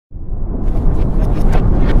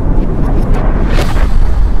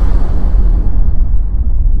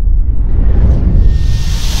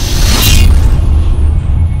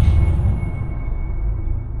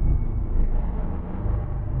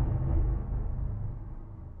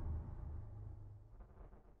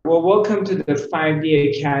Well, welcome to the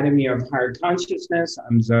 5D Academy of Higher Consciousness.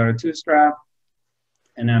 I'm Zarathustra,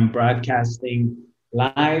 and I'm broadcasting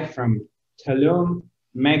live from Tulum,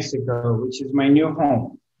 Mexico, which is my new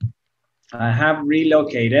home. I have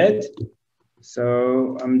relocated,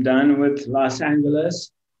 so I'm done with Los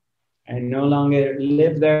Angeles. I no longer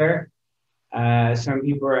live there. Some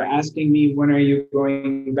people are asking me, when are you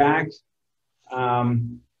going back?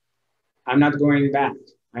 I'm not going back.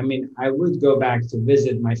 I mean, I would go back to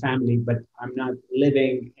visit my family, but I'm not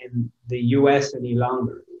living in the US any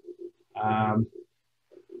longer.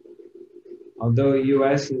 Although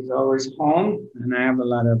US is always home, and I have a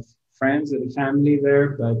lot of friends and family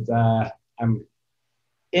there, but I'm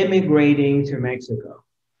immigrating to Mexico.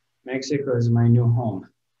 Mexico is my new home,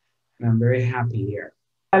 and I'm very happy here.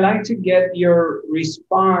 I'd like to get your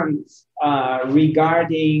response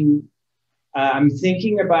regarding I'm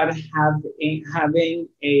thinking about having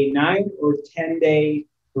a 9 or 10-day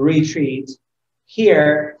retreat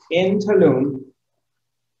here in Tulum,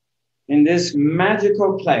 in this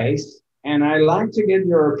magical place. And I'd like to get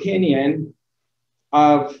your opinion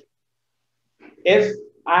of if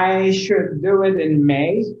I should do it in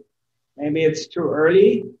May, maybe it's too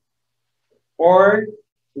early, or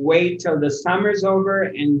wait till the summer's over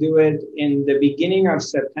and do it in the beginning of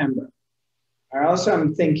September. I also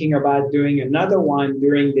am thinking about doing another one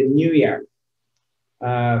during the new year.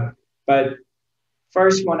 But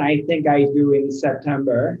first one, I think I do in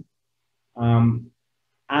September,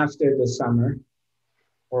 after the summer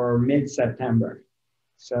or mid-September.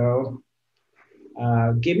 So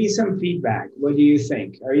give me some feedback. What do you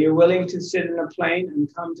think? Are you willing to sit in a plane and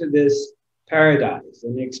come to this paradise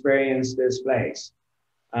and experience this place?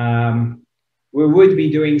 We would be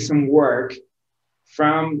doing some work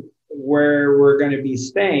from where we're going to be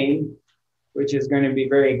staying, which is going to be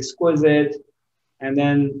very exquisite. And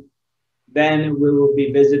then we will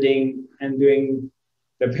be visiting and doing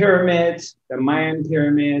the pyramids, the Mayan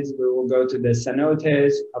pyramids. We will go to the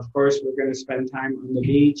cenotes. Of course, we're going to spend time on the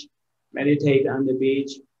beach, meditate on the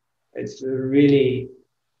beach. It's really,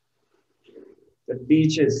 the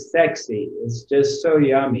beach is sexy. It's just so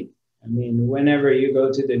yummy. I mean, whenever you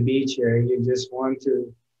go to the beach here, you just want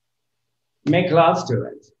to make love to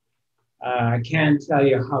it. I can't tell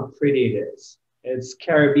you how pretty it is. It's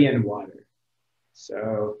Caribbean water.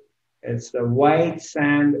 So it's the white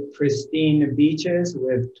sand, pristine beaches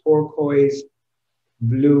with turquoise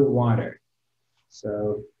blue water.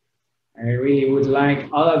 So I really would like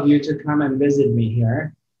all of you to come and visit me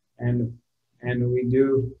here. And we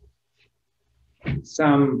do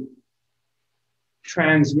some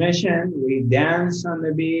transmission. We dance on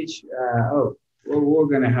the beach. We're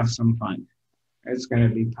going to have some fun. It's going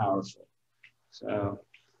to be powerful.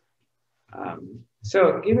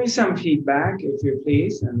 So give me some feedback, if you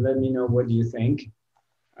please, and let me know what you think.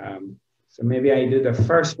 So maybe I do the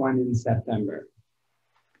first one in September,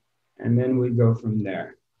 and then we go from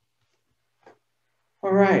there.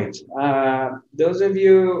 All right. Those of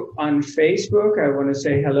you on Facebook, I want to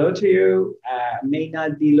say hello to you. May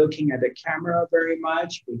not be looking at the camera very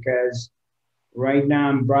much because right now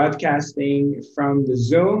I'm broadcasting from the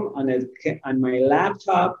Zoom on my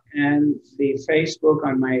laptop and the Facebook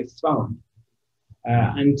on my phone.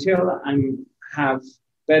 Until I have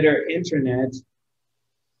better internet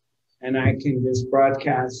and I can just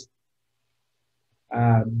broadcast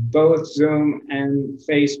both Zoom and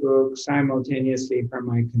Facebook simultaneously from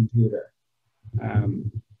my computer.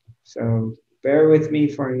 So bear with me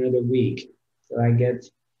for another week till I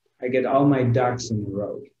get all my ducks in a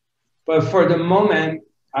row. But for the moment,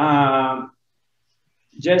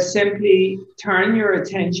 just simply turn your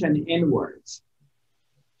attention inwards.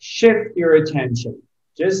 Shift your attention,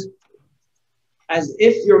 just as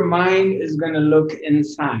if your mind is going to look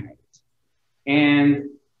inside. And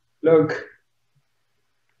look,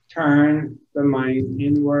 turn the mind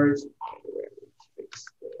inwards. Fix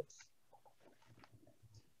this.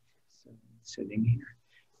 So I'm sitting here.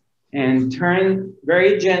 And turn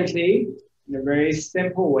very gently, in a very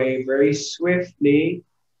simple way, very swiftly.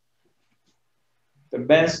 The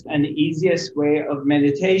best and easiest way of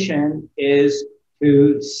meditation is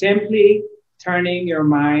to simply turning your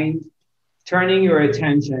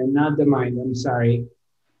attention, not the mind, I'm sorry,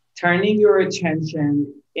 turning your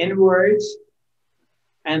attention inwards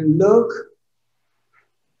and look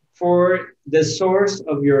for the source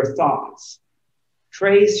of your thoughts.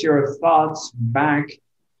 Trace your thoughts back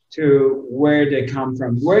to where they come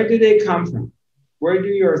from. Where do they come from? Where do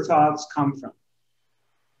your thoughts come from?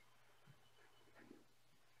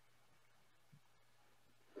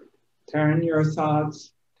 Turn your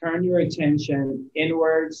thoughts, turn your attention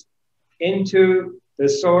inwards into the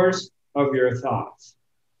source of your thoughts.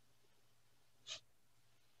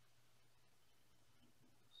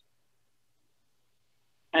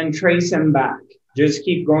 and trace them back. Just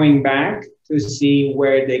keep going back to see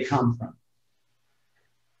where they come from.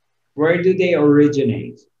 Where do they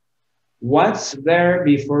originate? What's there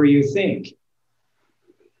before you think?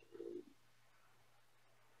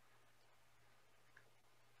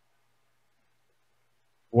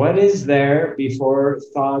 What is there before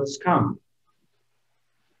thoughts come?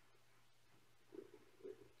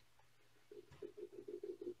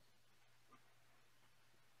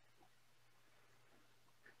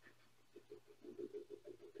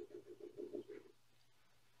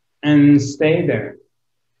 And stay there.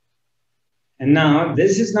 And now,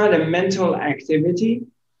 this is not a mental activity.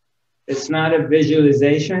 It's not a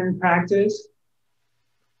visualization practice.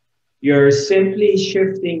 You're simply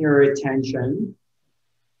shifting your attention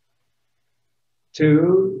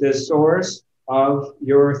to the source of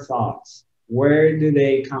your thoughts. Where do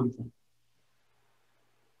they come from?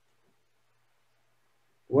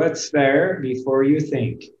 What's there before you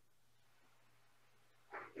think?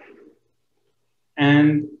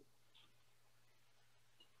 And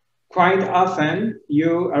quite often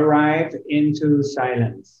you arrive into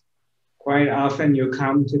silence. Quite often you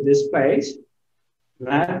come to this place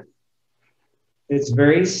that it's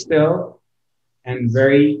very still and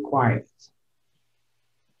very quiet.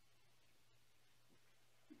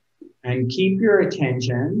 And keep your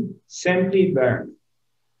attention simply there.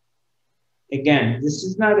 Again, this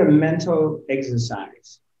is not a mental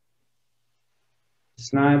exercise.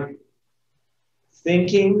 It's not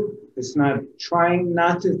thinking, it's not trying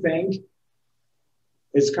not to think.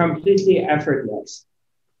 It's completely effortless.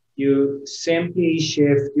 You simply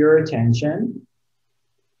shift your attention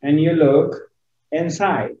and you look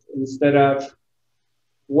inside instead of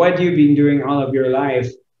what you've been doing all of your life,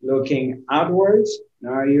 looking outwards.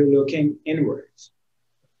 Now you're looking inwards.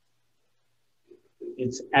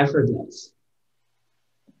 It's effortless.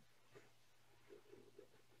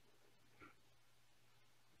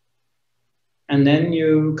 And then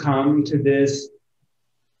you come to this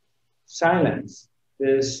silence,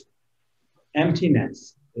 this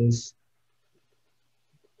emptiness, this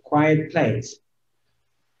quiet place.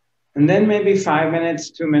 And then maybe 5 minutes,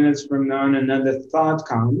 2 minutes from now, another thought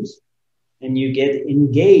comes and you get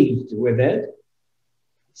engaged with it.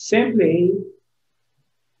 Simply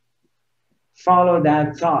follow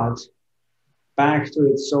that thought back to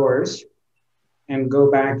its source and go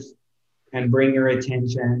back and bring your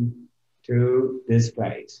attention to this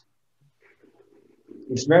place.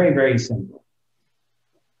 It's very, very simple.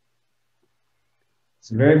 It's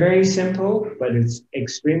very, very simple, but it's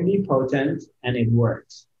extremely potent and it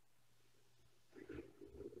works.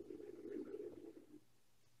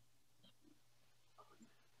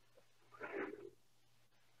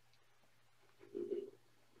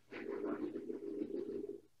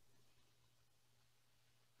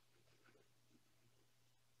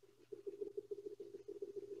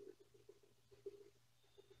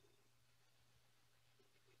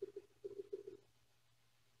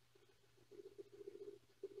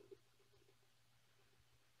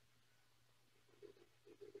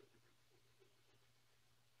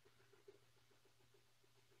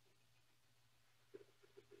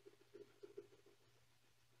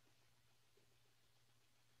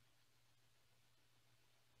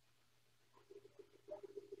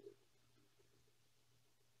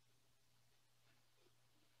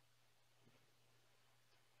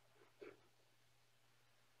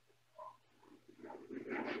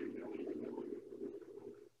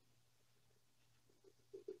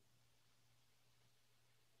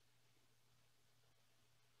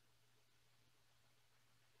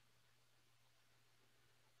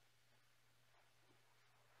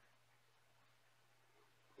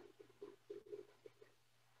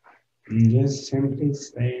 And just simply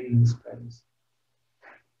stay in this place.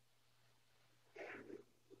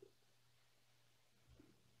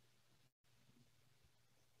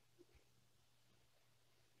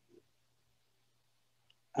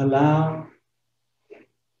 Allow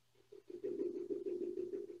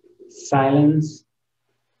silence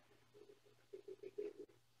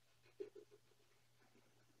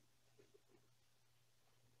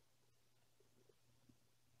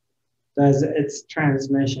does its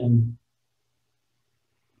transmission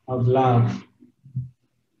of love,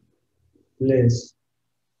 bliss,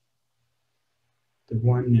 the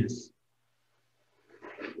oneness.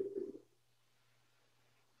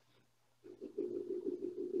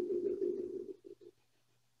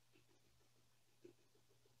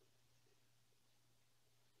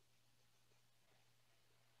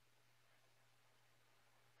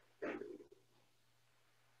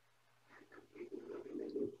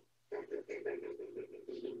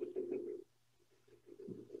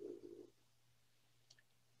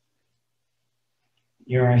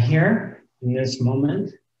 You are here in this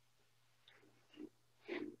moment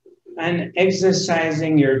and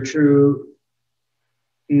exercising your true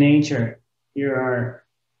nature. You are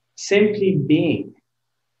simply being,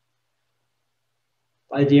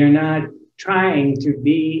 but you're not trying to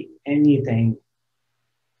be anything.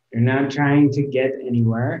 You're not trying to get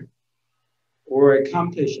anywhere or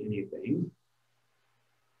accomplish anything.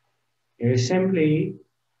 You're simply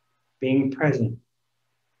being present.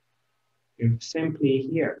 You're simply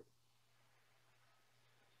here.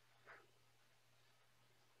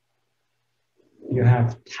 You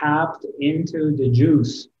have tapped into the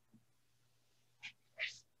juice,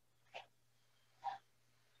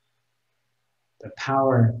 the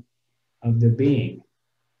power of the being,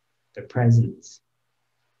 the presence,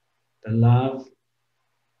 the love,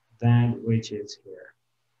 that which is here.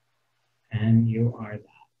 And you are that.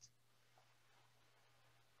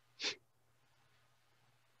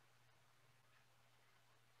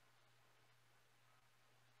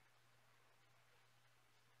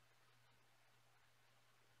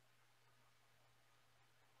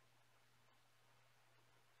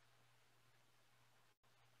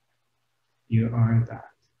 You are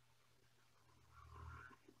that.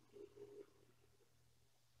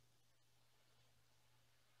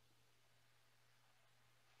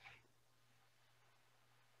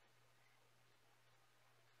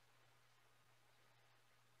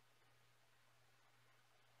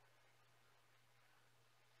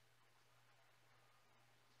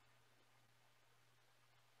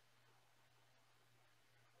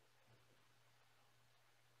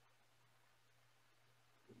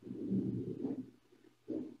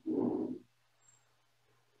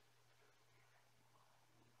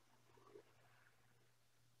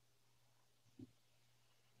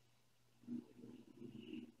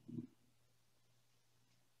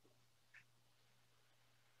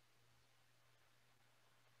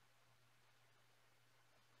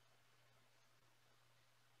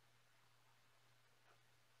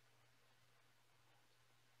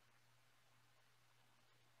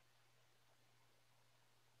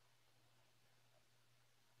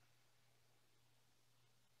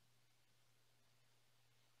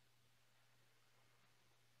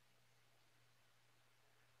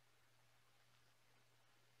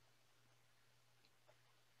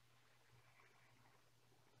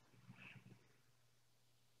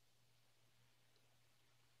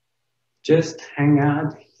 Just hang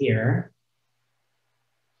out here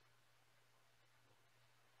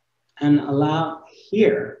and allow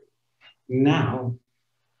here, now,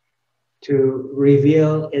 to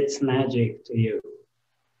reveal its magic to you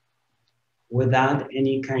without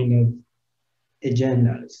any kind of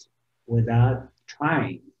agendas, without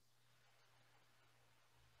trying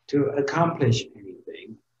to accomplish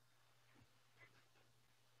anything.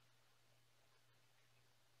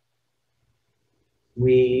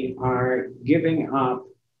 We are giving up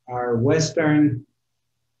our Western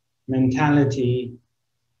mentality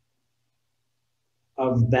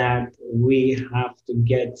of that we have to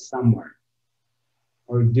get somewhere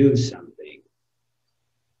or do something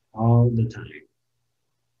all the time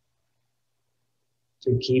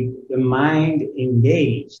to keep the mind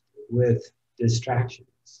engaged with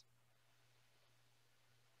distractions,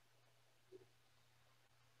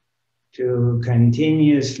 to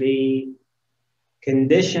continuously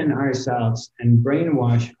condition ourselves and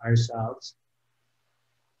brainwash ourselves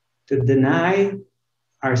to deny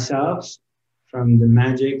ourselves from the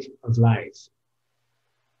magic of life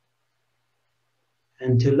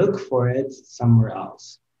and to look for it somewhere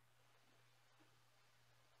else.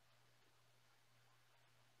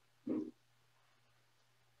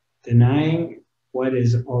 Denying what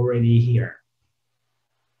is already here.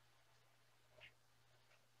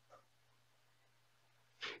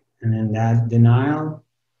 And in that denial,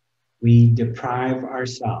 we deprive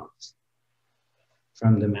ourselves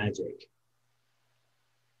from the magic.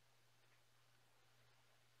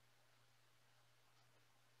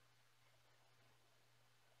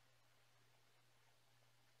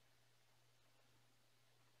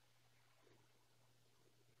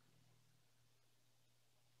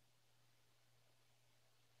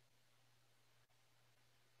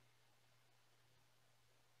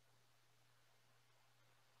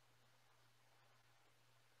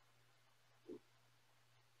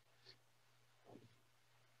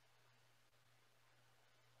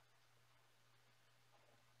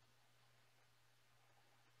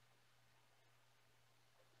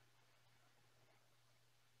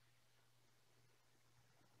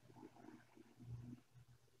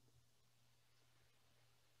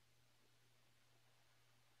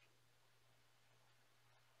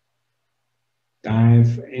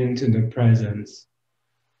 Dive into the presence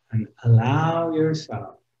and allow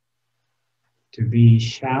yourself to be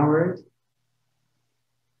showered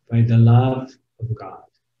by the love of God,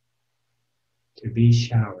 to be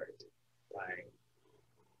showered by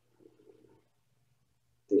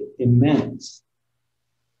the immense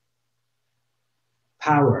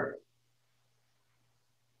power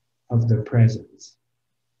of the presence.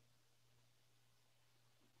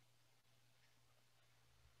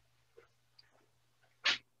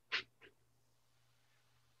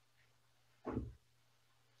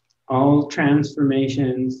 All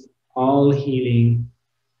transformations, all healing,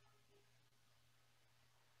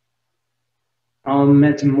 all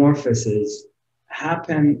metamorphoses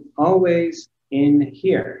happen always in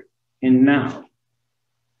here, in now.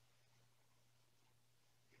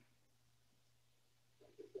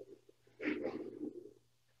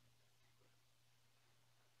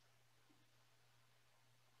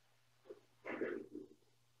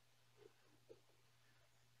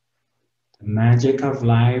 The magic of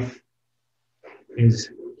life is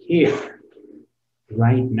here,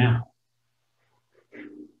 right now.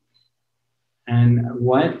 And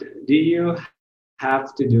what do you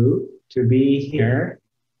have to do to be here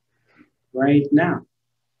right now?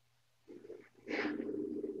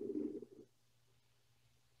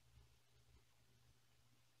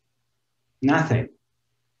 Nothing.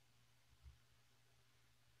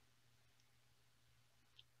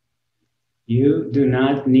 You do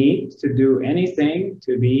not need to do anything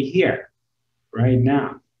to be here right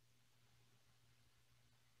now.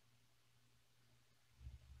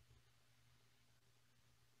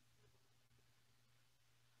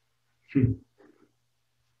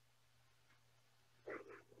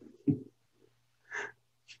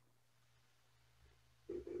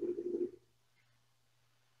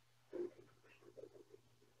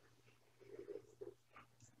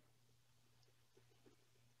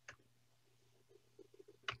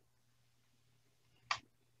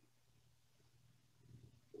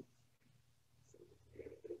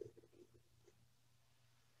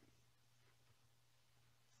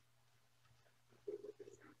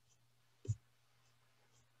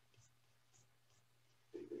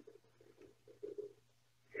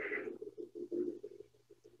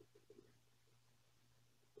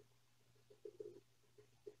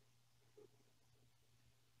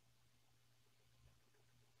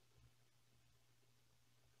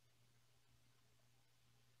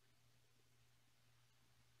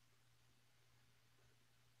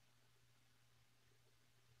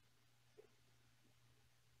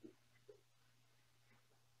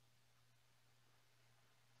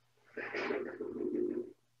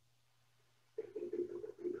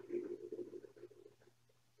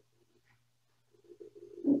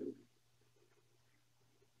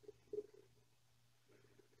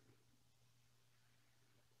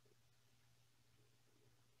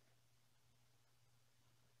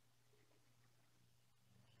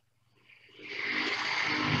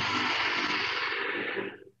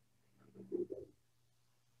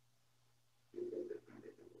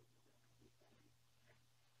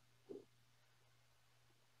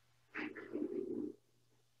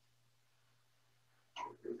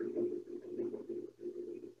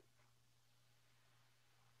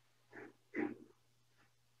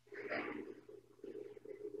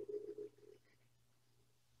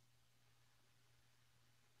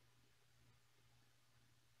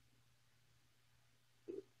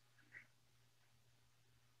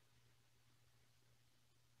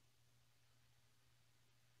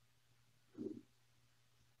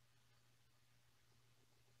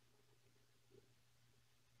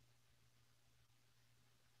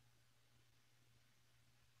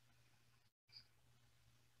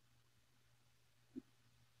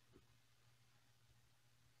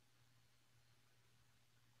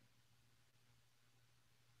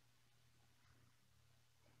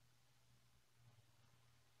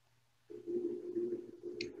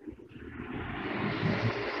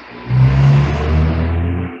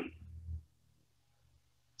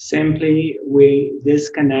 Simply, we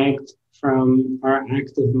disconnect from our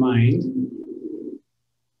active mind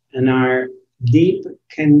and our deep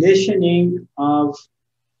conditioning of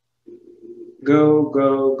go,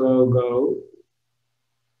 go, go, go,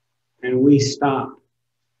 and we stop.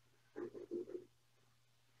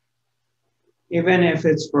 Even if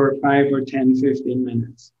it's for 5 or 10, 15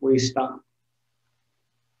 minutes, we stop.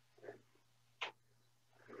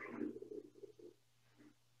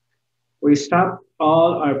 We stop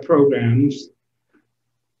all our programs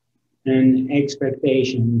and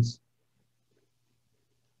expectations,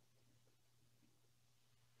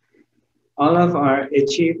 all of our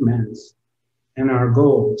achievements and our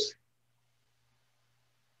goals.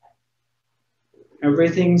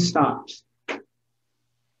 Everything stops.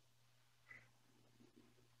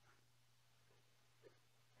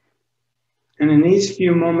 And in these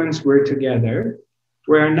few moments we're together,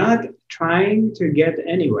 we're not trying to get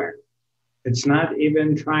anywhere. It's not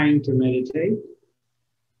even trying to meditate.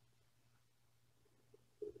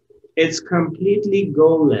 It's completely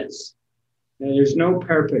goalless. There's no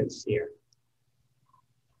purpose here.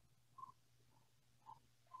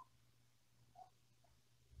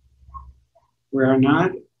 We are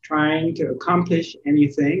not trying to accomplish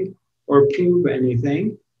anything or prove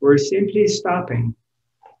anything. We're simply stopping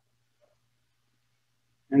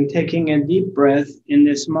and taking a deep breath in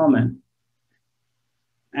this moment.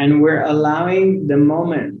 And we're allowing the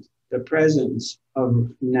moment, the presence of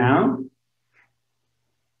now,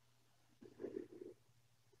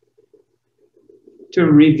 to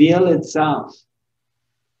reveal itself.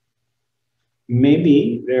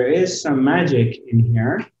 Maybe there is some magic in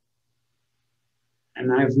here, and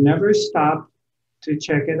I've never stopped to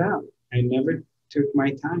check it out. I never took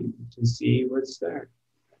my time to see what's there.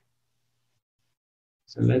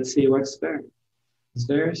 So let's see what's there. Is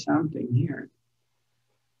there something here?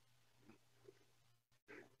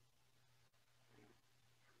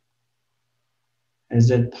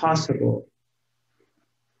 Is it possible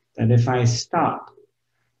that if I stop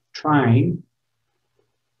trying,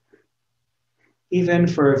 even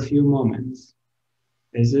for a few moments,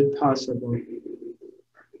 is it possible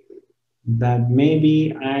that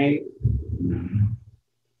maybe I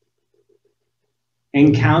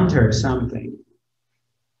encounter something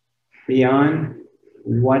beyond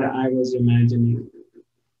what I was imagining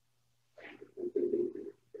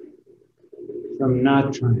from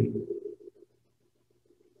not trying,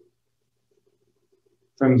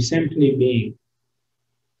 from simply being?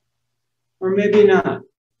 Or maybe not.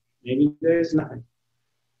 Maybe there's nothing.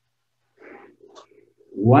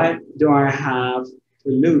 What do I have to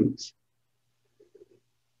lose?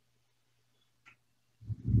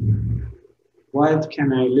 What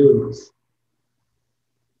can I lose?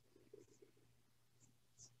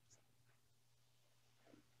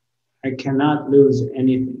 I cannot lose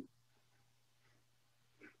anything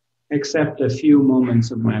except a few moments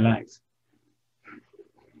of my life.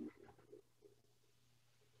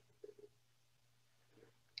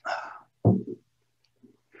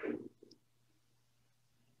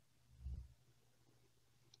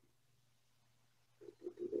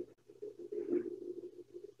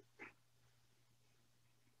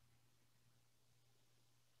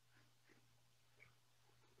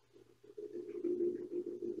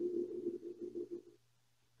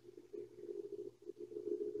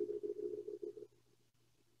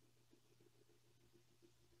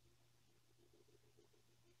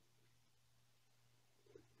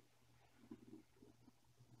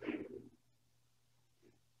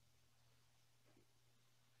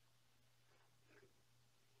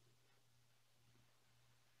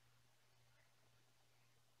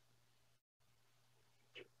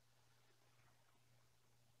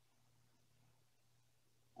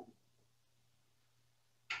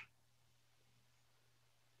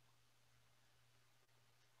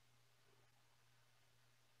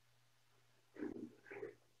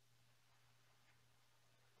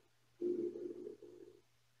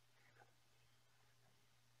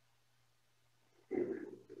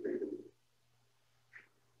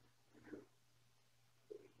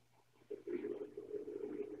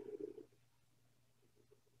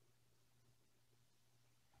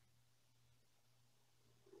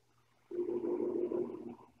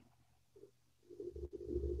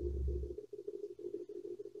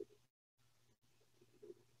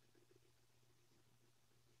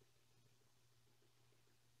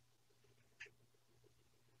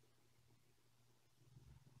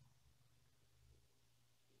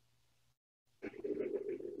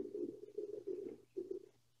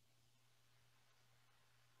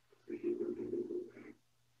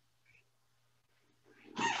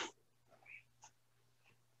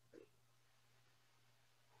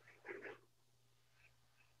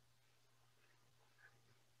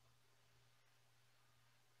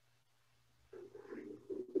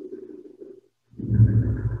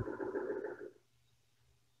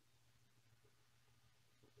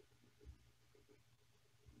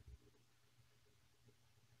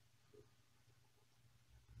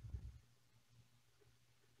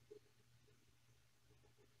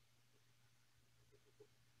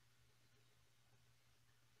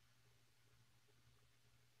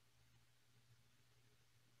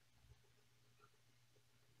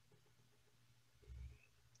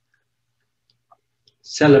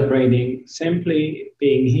 Celebrating simply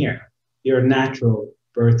being here, your natural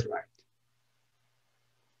birthright.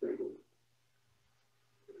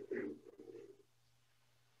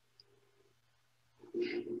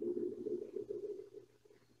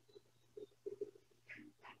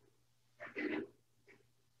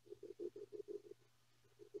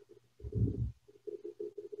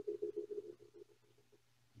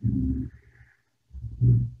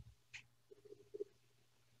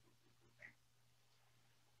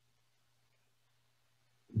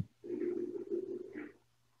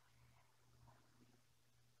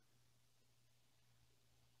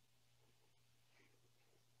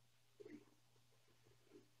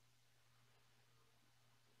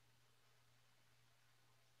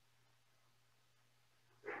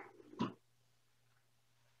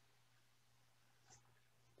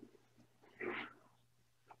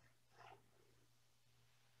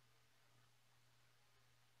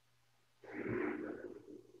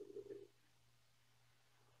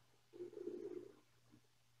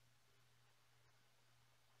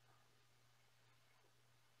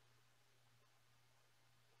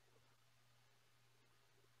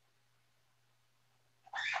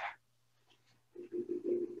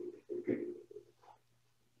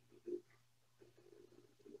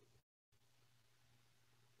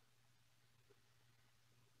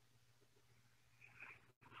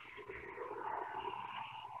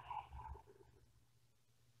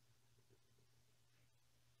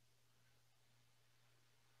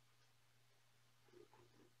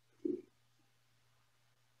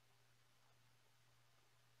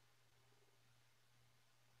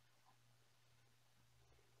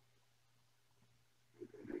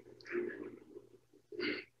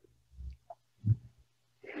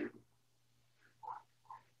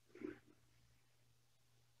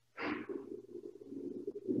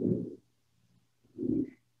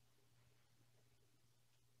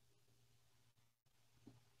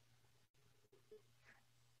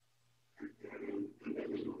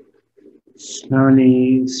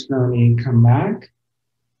 Slowly, slowly come back.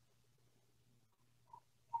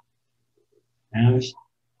 Now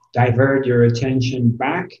divert your attention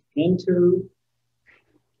back into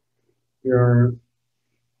your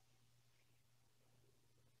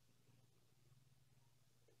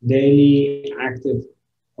daily active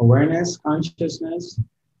awareness, consciousness.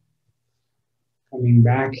 Coming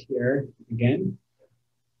back here again.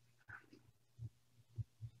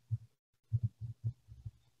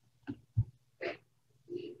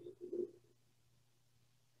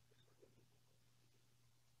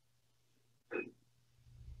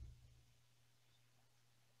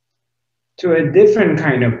 To a different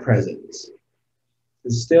kind of presence.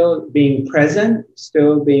 Still being present,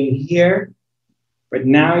 still being here, but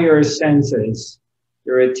now your senses,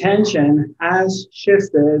 your attention has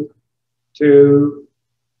shifted to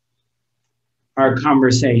our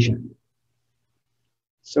conversation.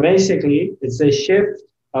 So basically, it's a shift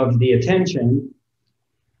of the attention,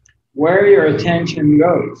 where your attention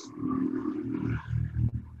goes.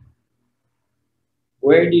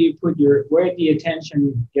 Where do you put where the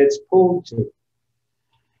attention gets pulled to?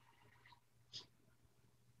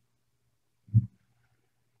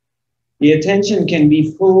 The attention can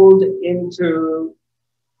be pulled into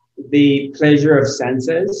the pleasure of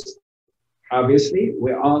senses. Obviously,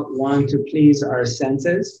 we all want to please our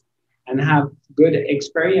senses and have good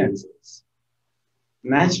experiences.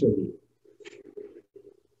 Naturally.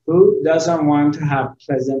 Who doesn't want to have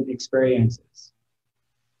pleasant experiences?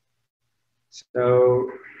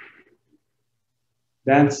 So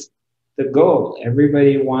that's the goal.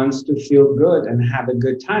 Everybody wants to feel good and have a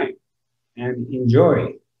good time and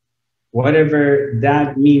enjoy whatever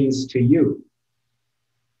that means to you,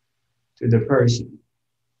 to the person.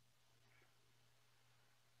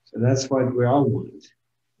 So that's what we all want,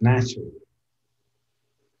 naturally.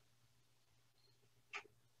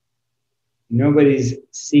 Nobody's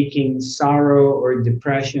seeking sorrow or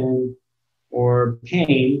depression or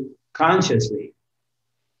pain consciously.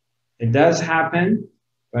 It does happen,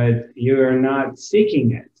 but you are not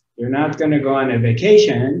seeking it. You're not going to go on a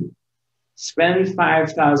vacation, spend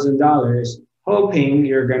 $5,000 hoping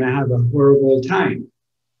you're going to have a horrible time.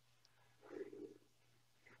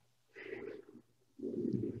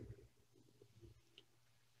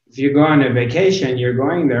 If you go on a vacation, you're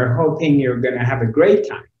going there hoping you're going to have a great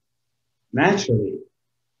time, naturally.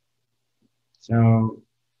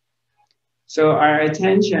 So our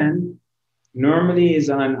attention normally is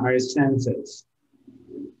on our senses.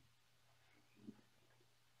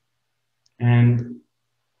 And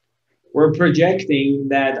we're projecting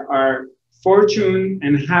that our fortune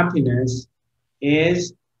and happiness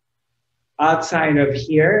is outside of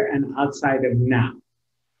here and outside of now.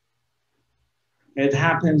 It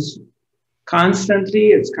happens constantly.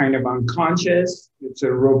 It's kind of unconscious. It's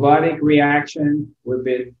a robotic reaction. We've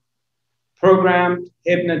been programmed,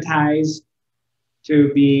 hypnotized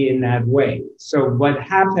to be in that way. So what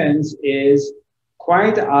happens is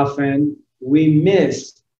quite often we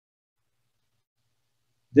miss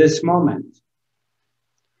this moment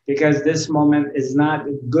because this moment is not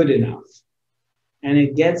good enough. And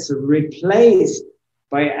it gets replaced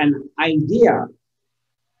by an idea,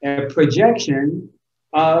 a projection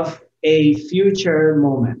of a future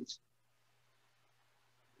moment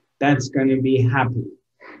that's going to be happy.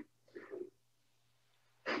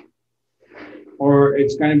 Or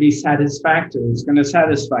it's going to be satisfactory. It's going to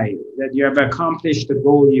satisfy you that you have accomplished the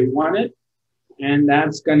goal you wanted, and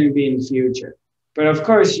that's going to be in future. But of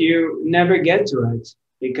course, you never get to it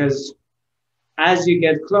because as you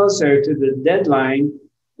get closer to the deadline,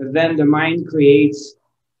 then the mind creates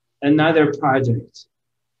another project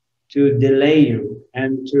to delay you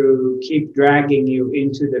and to keep dragging you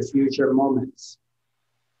into the future moments,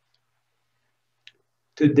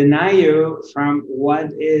 to deny you from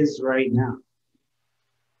what is right now.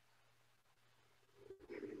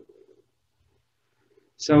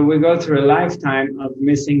 So we go through a lifetime of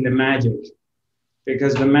missing the magic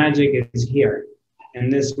because the magic is here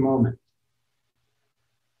in this moment.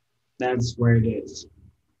 That's where it is.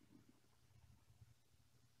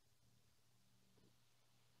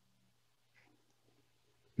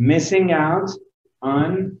 Missing out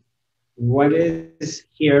on what is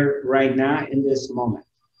here right now in this moment.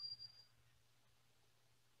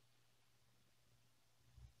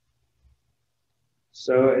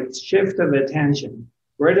 So it's shift of attention.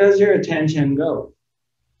 Where does your attention go?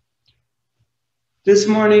 This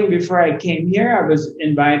morning before I came here, I was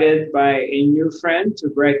invited by a new friend to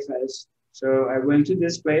breakfast. So I went to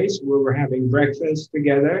this place where we're having breakfast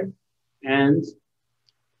together, and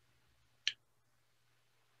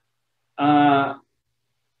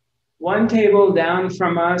one table down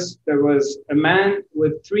from us, there was a man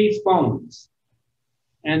with 3 phones,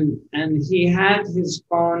 and he had his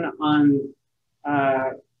phone on,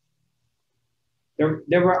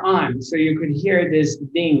 they were on, so you could hear this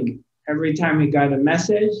ding. Every time he got a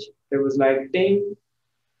message, there was like ding,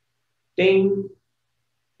 ding.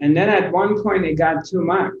 And then at one point it got too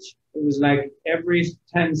much. It was like every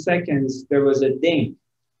 10 seconds there was a ding.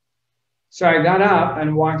 So I got up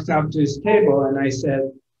and walked up to his table and I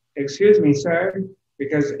said, "Excuse me, sir,"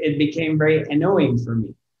 because it became very annoying for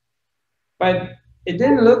me. But it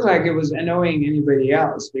didn't look like it was annoying anybody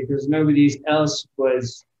else because nobody else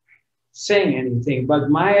was saying anything. But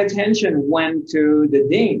my attention went to the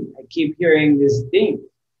ding. I keep hearing this ding.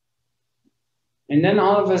 And then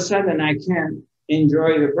all of a sudden I can't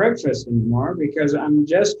enjoy the breakfast anymore because I'm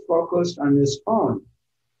just focused on this phone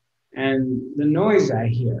and the noise I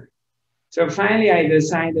hear. So finally I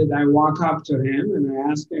decided I walk up to him and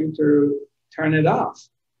I ask him to turn it off.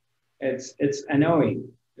 It's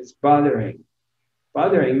annoying. It's bothering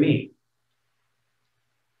me.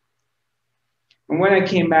 And when I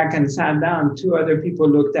came back and sat down, 2 other people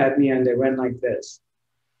looked at me and they went like this,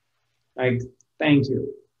 like, "Thank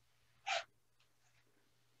you."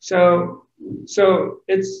 So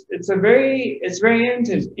it's very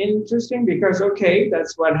interesting because, okay,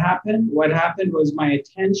 that's what happened. What happened was my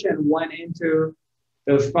attention went into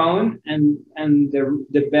the phone and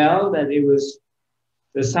the bell that it was,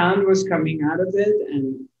 the sound was coming out of it,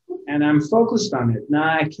 and I'm focused on it. Now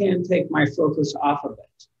I can't take my focus off of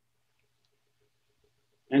it.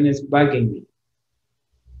 And it's bugging me.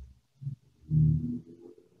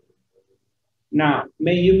 Now,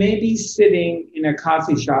 you may be sitting in a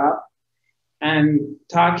coffee shop and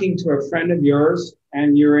talking to a friend of yours,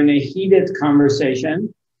 and you're in a heated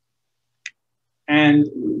conversation, and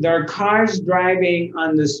there are cars driving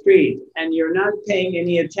on the street, and you're not paying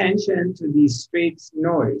any attention to the street's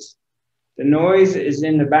noise. The noise is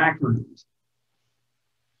in the background.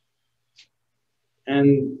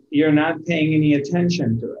 And you're not paying any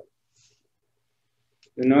attention to it.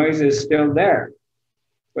 The noise is still there,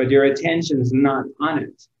 but your attention's not on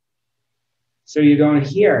it. So you don't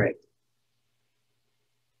hear it.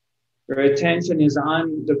 Your attention is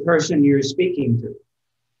on the person you're speaking to.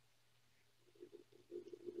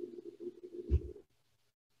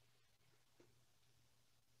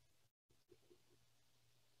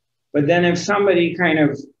 But then if somebody kind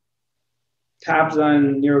of taps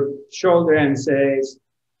on your shoulder and says,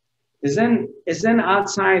 isn't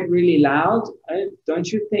outside really loud? Don't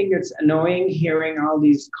you think it's annoying hearing all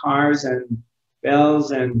these cars and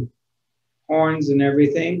bells and horns and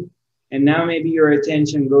everything? And now maybe your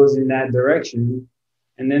attention goes in that direction,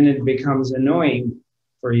 and then it becomes annoying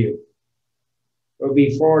for you. But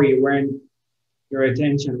before you weren't, your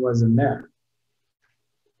attention wasn't there.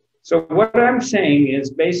 So what I'm saying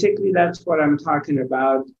is basically that's what I'm talking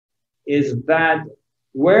about, is that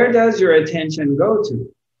where does your attention go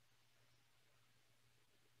to?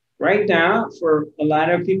 Right now, for a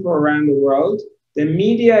lot of people around the world, the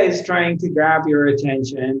media is trying to grab your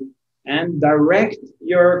attention and direct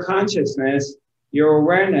your consciousness, your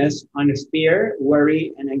awareness on fear,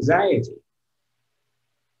 worry, and anxiety.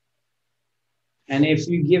 And if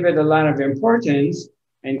you give it a lot of importance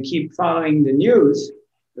and keep following the news,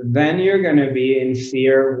 then you're going to be in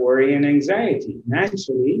fear, worry, and anxiety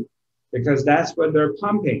naturally, because that's what they're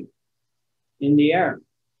pumping in the air.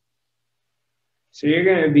 So you're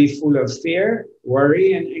going to be full of fear,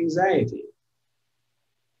 worry, and anxiety.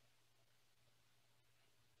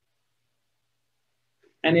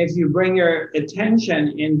 And if you bring your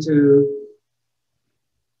attention into,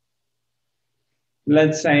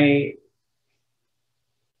 let's say,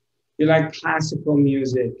 you like classical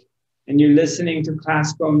music, and you're listening to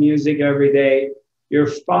classical music every day,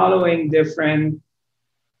 you're following different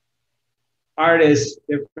artists,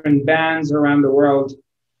 different bands around the world,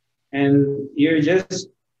 and you're just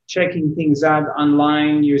checking things out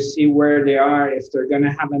online. You see where they are, if they're going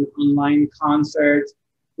to have an online concert,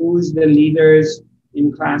 who's the leaders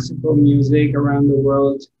in classical music around the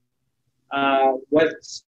world,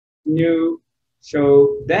 what's new.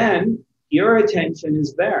 So then your attention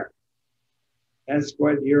is there. That's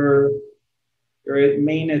what your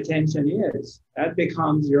main attention is. That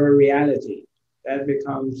becomes your reality. That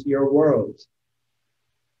becomes your world.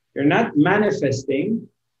 You're not manifesting.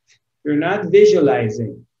 You're not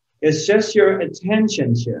visualizing. It's just your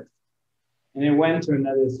attention shift. And it went to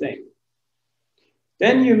another thing.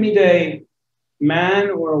 Then you meet a man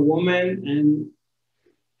or a woman and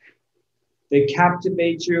they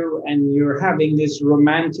captivate you and you're having this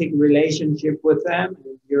romantic relationship with them.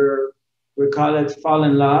 We call it fall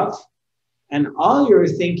in love. And all you're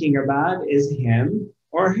thinking about is him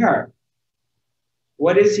or her.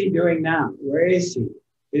 What is he doing now? Where is he?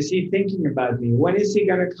 Is he thinking about me? When is he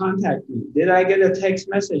going to contact me? Did I get a text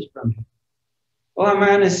message from him? Oh, I'm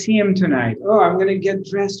going to see him tonight. Oh, I'm going to get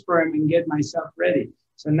dressed for him and get myself ready.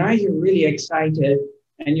 So now you're really excited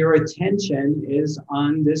and your attention is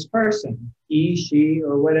on this person, he, she,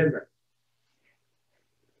 or whatever.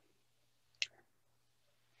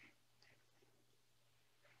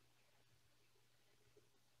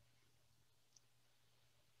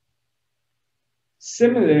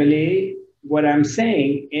 Similarly, what I'm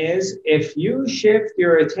saying is if you shift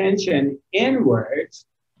your attention inwards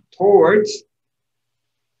towards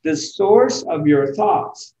the source of your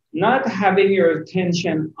thoughts, not having your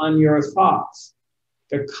attention on your thoughts,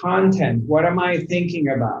 the content, what am I thinking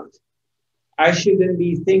about? I shouldn't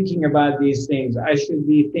be thinking about these things. I should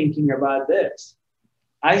be thinking about this.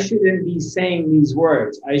 I shouldn't be saying these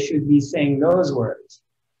words. I should be saying those words.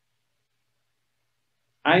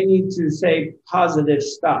 I need to say positive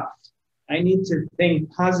stuff. I need to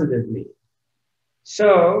think positively.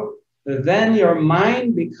 So then your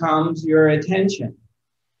mind becomes your attention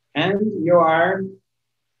and you are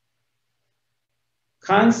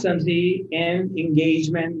constantly in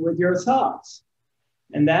engagement with your thoughts.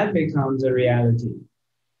 And that becomes a reality,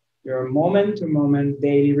 your moment-to-moment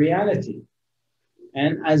daily reality.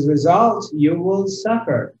 And as a result, you will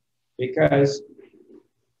suffer because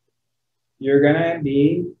you're going to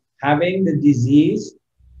be having the disease,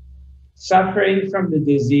 suffering from the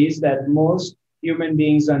disease that most human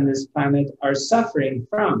beings on this planet are suffering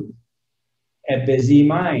from, a busy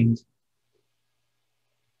mind.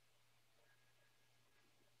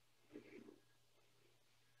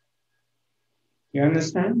 You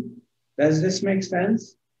understand? Does this make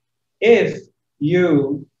sense? If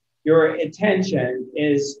your attention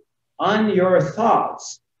is on your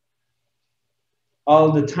thoughts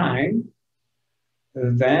all the time,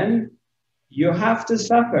 then you have to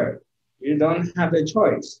suffer. You don't have a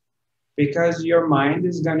choice because your mind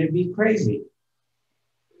is going to be crazy.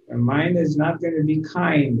 Your mind is not going to be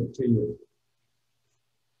kind to you.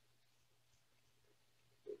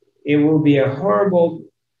 It will be a horrible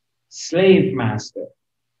slave master.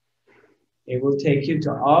 It will take you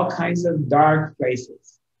to all kinds of dark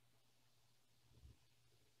places.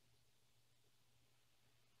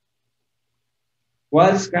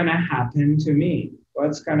 What's going to happen to me?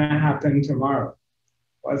 What's going to happen tomorrow?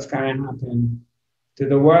 What's going to happen to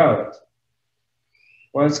the world?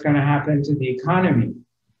 What's going to happen to the economy?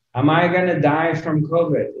 Am I going to die from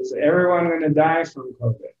COVID? Is everyone going to die from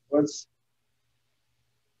COVID?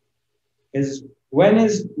 When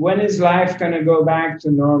is life going to go back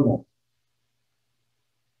to normal?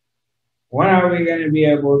 When are we going to be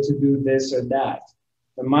able to do this or that?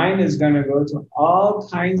 The mind is going to go to all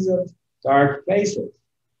kinds of dark places.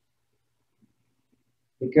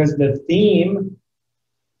 Because the theme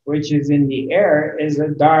which is in the air, is a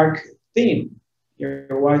dark theme.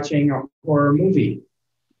 You're watching a horror movie.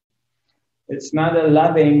 It's not a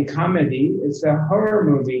loving comedy, it's a horror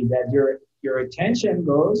movie that your attention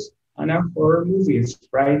goes on a horror movie. It's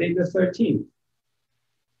Friday the 13th.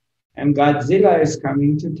 And Godzilla is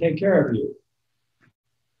coming to take care of you.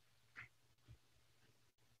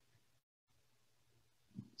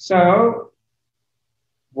 So,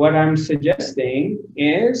 what I'm suggesting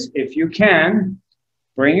is, if you can,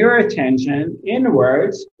 bring your attention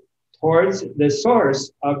inwards towards the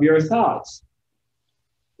source of your thoughts.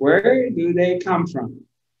 Where do they come from?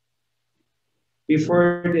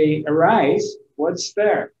 Before they arise, what's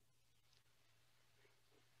there?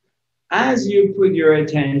 As you put your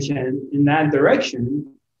attention in that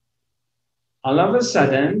direction, all of a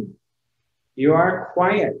sudden, you are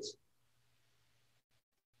quiet.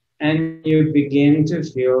 And you begin to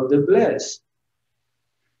feel the bliss.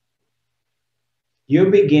 You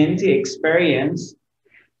begin to experience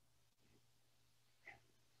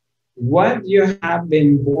what you have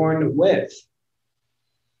been born with.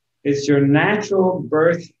 It's your natural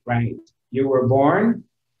birthright. You were born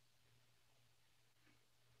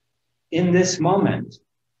in this moment.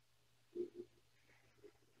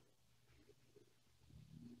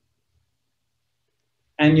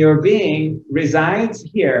 And your being resides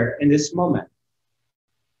here in this moment.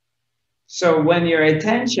 So when your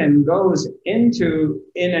attention goes into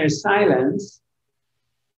inner silence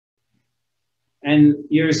and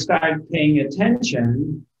you start paying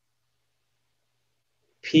attention,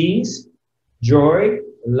 peace, joy,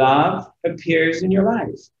 love appears in your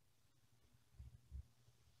life.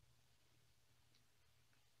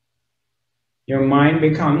 Your mind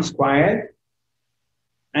becomes quiet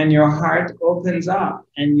and your heart opens up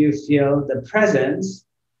and you feel the presence.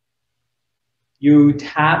 You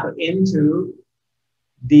tap into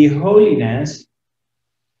the holiness,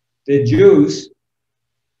 the juice,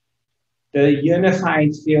 the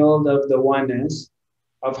unified field of the oneness,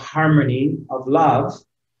 of harmony, of love,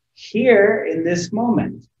 here in this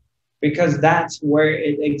moment, because that's where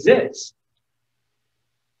it exists.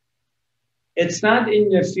 It's not in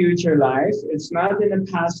the future life, it's not in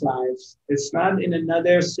the past lives, it's not in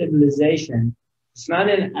another civilization, it's not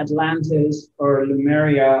in Atlantis or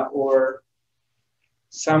Lemuria or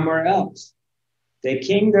somewhere else. The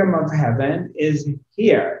kingdom of heaven is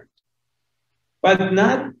here, but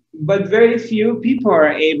very few people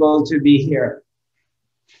are able to be here.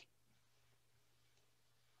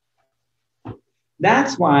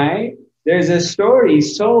 That's why there's a story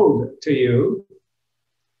sold to you.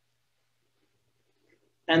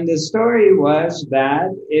 And the story was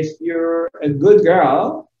that if you're a good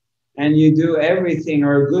girl and you do everything,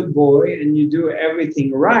 or a good boy and you do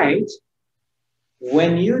everything right,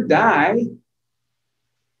 when you die,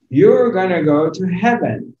 you're going to go to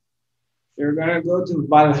heaven. You're going to go to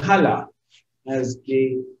Valhalla, as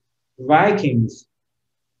the Vikings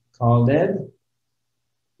called it.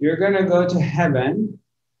 You're going to go to heaven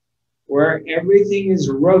where everything is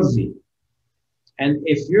rosy. And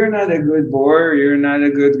if you're not a good boy, or you're not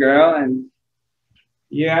a good girl, and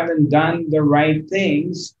you haven't done the right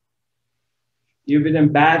things, you've been a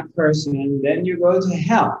bad person, then you go to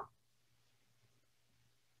hell.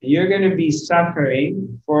 You're going to be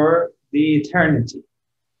suffering for the eternity.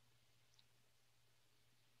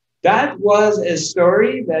 That was a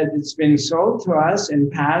story that it's been sold to us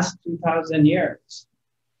in past 2,000 years.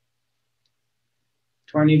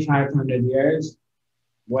 2,500 years,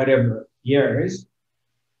 whatever years.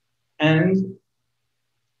 And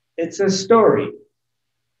it's a story.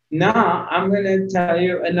 Now I'm going to tell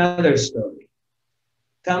you another story.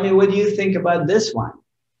 Tell me, what do you think about this one?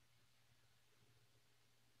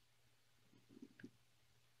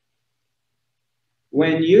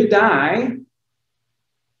 When you die,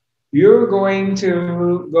 you're going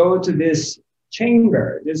to go to this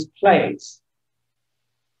chamber, this place.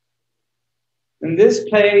 And this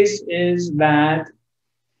place is that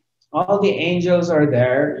all the angels are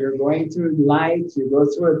there. You're going through light, you go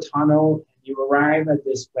through a tunnel, and you arrive at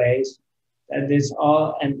this place that is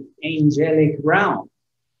all an angelic realm.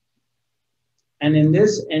 And in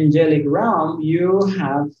this angelic realm, you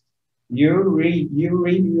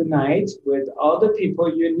reunite with all the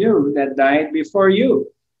people you knew that died before you.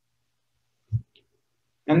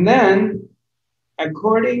 And then,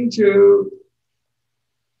 according to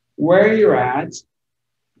where you're at,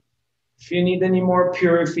 if you need any more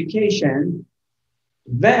purification,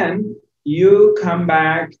 then you come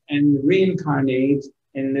back and reincarnate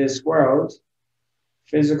in this world,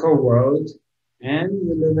 physical world, and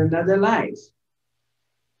you live another life.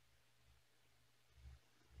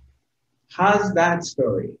 How's that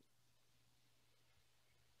story?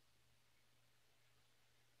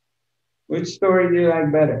 Which story do you like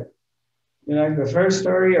better? You like the first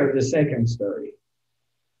story or the second story?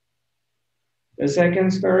 The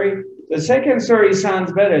second story? The second story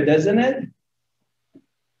sounds better, doesn't it?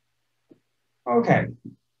 Okay.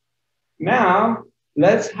 Now,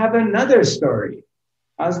 let's have another story.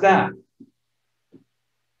 How's that?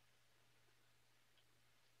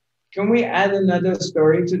 Can we add another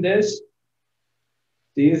story to this?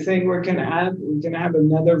 Do you think we can have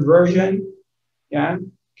another version? Yeah?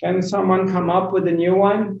 Can someone come up with a new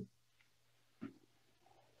one?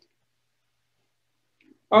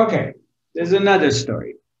 Okay, there's another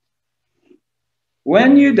story.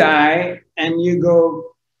 When you die and you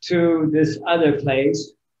go to this other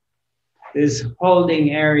place, this holding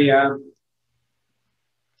area,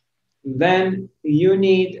 then you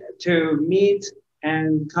need to meet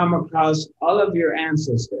and come across all of your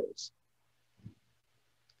ancestors.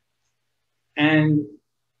 And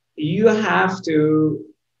you have to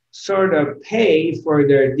sort of pay for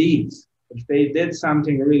their deeds. If they did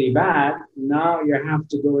something really bad, now you have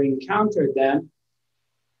to go encounter them,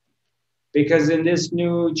 because in this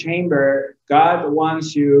new chamber, God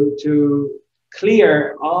wants you to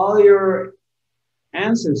clear all your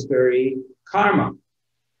ancestry karma.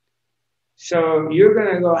 So you're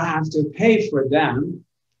going to go have to pay for them.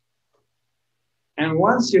 And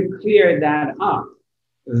once you clear that up,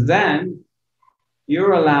 then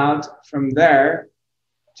you're allowed from there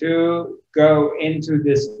to go into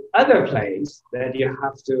this other place that you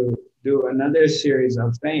have to do another series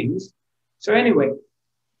of things. So anyway,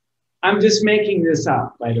 I'm just making this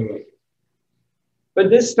up, by the way. But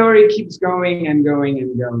this story keeps going and going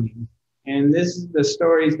and going. And this is the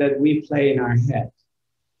stories that we play in our head.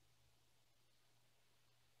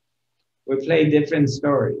 We play different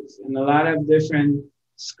stories, and a lot of different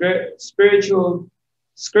spiritual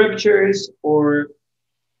scriptures or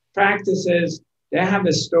practices, they have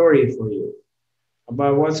a story for you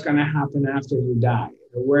about what's going to happen after you die,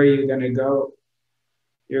 or where you're going to go.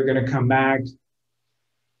 You're going to come back,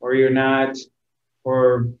 or you're not,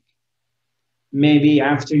 or maybe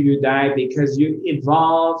after you die, because you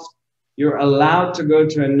evolved, you're allowed to go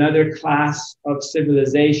to another class of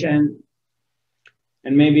civilization.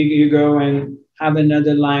 And maybe you go and have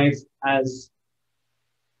another life as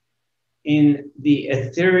in the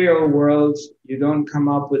ethereal world. You don't come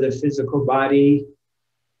up with a physical body.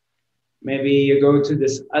 Maybe you go to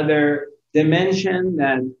this other dimension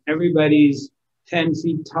that everybody's 10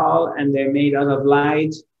 feet tall and they're made out of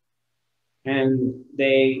light. And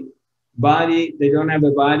they don't have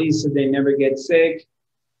a body, so they never get sick.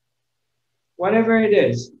 Whatever it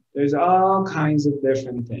is, there's all kinds of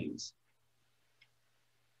different things.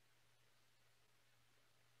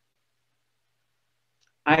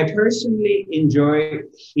 I personally enjoy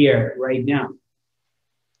here right now.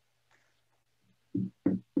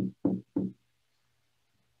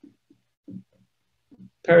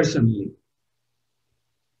 Personally,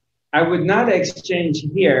 I would not exchange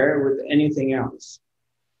here with anything else,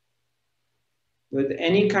 with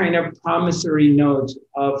any kind of promissory note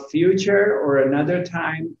of future or another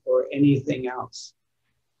time or anything else.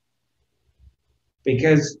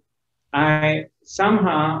 Because I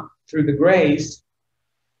somehow, through the grace,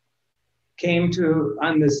 came to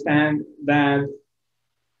understand that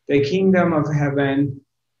the kingdom of heaven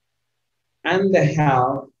and the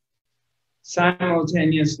hell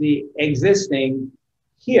simultaneously existing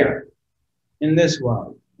here in this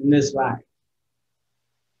world, in this life.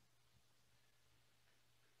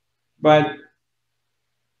 But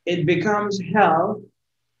it becomes hell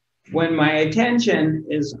when my attention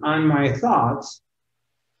is on my thoughts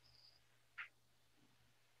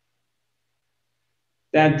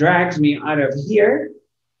that drags me out of here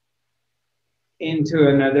into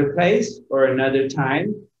another place or another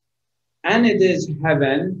time. And it is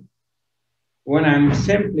heaven when I'm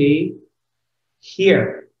simply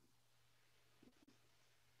here.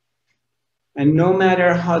 And no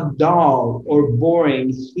matter how dull or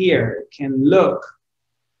boring here can look,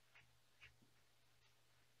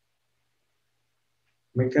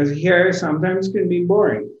 because here sometimes can be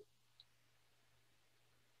boring.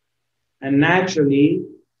 And naturally,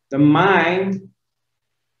 the mind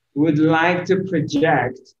would like to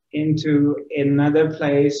project into another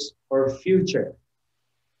place or future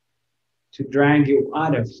to drag you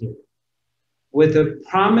out of here with a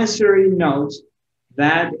promissory note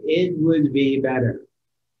that it would be better.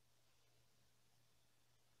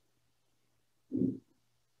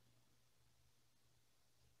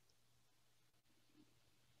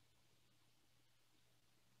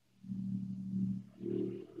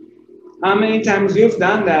 How many times you've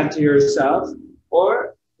done that to yourself,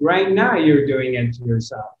 or right now you're doing it to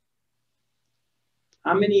yourself?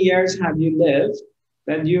 How many years have you lived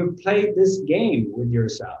that you've played this game with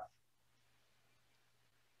yourself?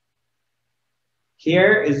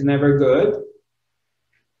 Here is never good.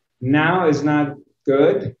 Now is not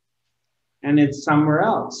good. And it's somewhere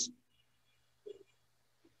else.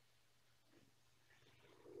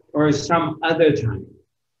 Or some other time.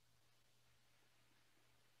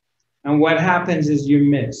 And what happens is you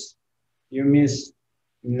miss. You miss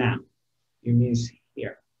now. You miss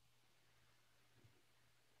here.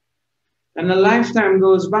 And a lifetime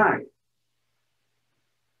goes by.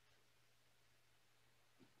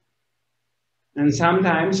 And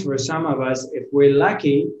sometimes for some of us, if we're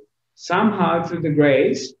lucky, somehow through the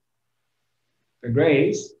grace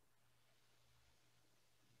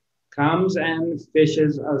comes and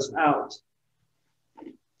fishes us out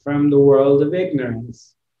from the world of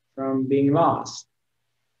ignorance, from being lost.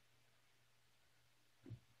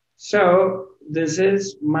 So this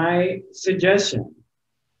is my suggestion,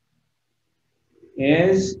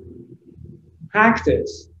 is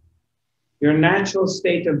practice your natural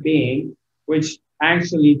state of being, which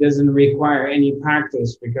actually doesn't require any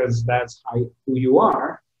practice because that's who you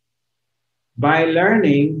are, by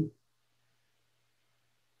learning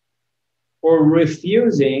or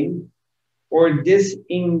refusing or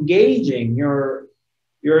disengaging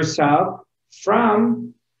yourself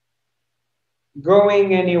from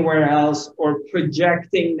going anywhere else or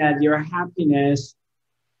projecting that your happiness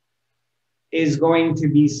is going to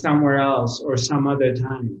be somewhere else or some other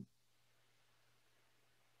time.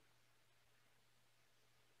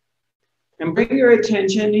 And bring your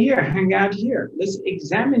attention here, hang out here. Let's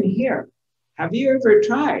examine here. Have you ever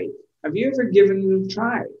tried? Have you ever given it a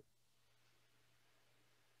try?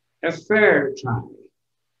 A fair try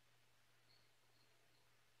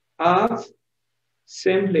of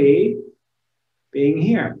simply being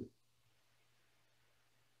here.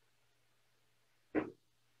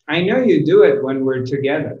 I know you do it when we're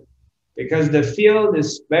together because the field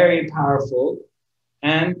is very powerful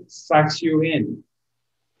and sucks you in.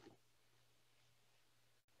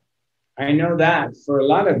 I know that for a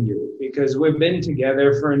lot of you because we've been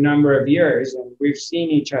together for a number of years and we've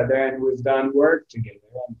seen each other and we've done work together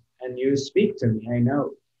and you speak to me, I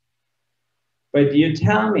know. But you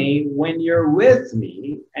tell me when you're with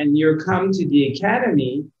me and you come to the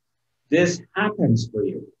academy, this happens for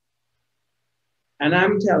you. And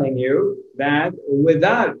I'm telling you that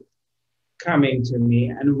without coming to me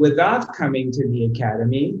and without coming to the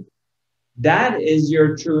academy, that is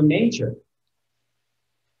your true nature.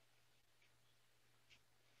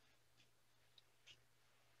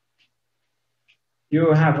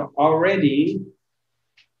 You have already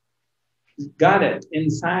got it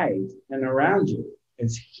inside and around you.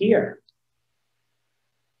 It's here.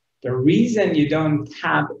 The reason you don't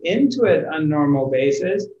tap into it on a normal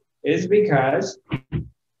basis is because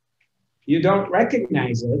you don't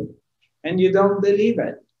recognize it and you don't believe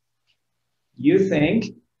it. You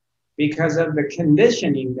think because of the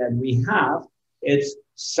conditioning that we have, it's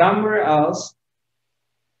somewhere else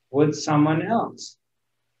with someone else.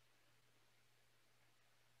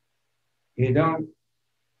 You don't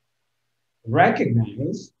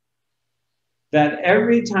recognize that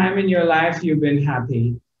every time in your life you've been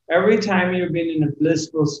happy, every time you've been in a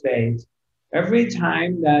blissful state, every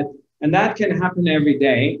time that, and that can happen every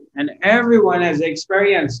day, and everyone has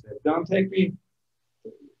experienced it. Don't take me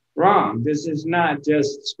wrong. This is not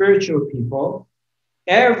just spiritual people.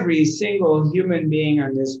 Every single human being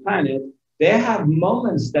on this planet, they have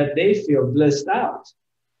moments that they feel blissed out.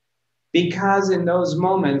 Because in those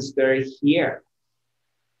moments, they're here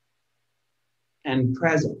and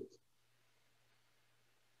present.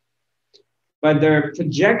 But they're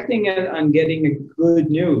projecting it on getting a good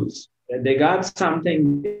news, that they got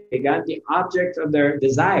something, they got the object of their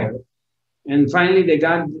desire, and finally they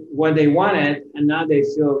got what they wanted, and now they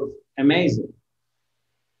feel amazing.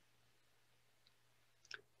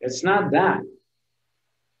 It's not that.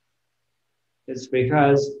 It's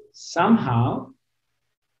because somehow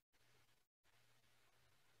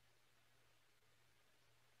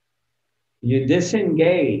you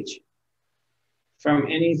disengage from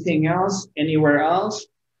anything else, anywhere else,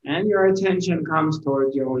 and your attention comes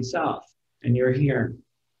towards your own self, and you're here.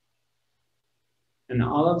 And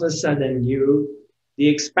all of a sudden, the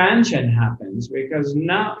expansion happens because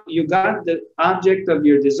now you got the object of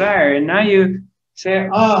your desire, and now you say,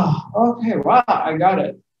 oh, okay, wow, I got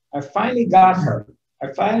it. I finally got her.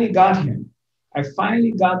 I finally got him. I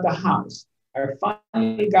finally got the house. I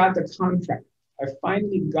finally got the contract. I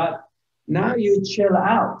finally got. Now you chill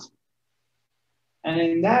out. And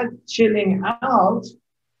in that chilling out,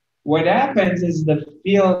 what happens is the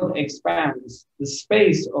field expands, the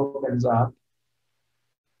space opens up,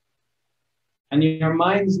 and your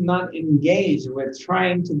mind's not engaged with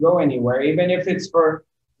trying to go anywhere, even if it's for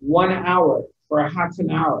 1 hour, for half an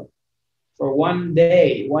hour, for one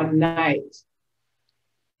day, one night.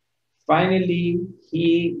 Finally,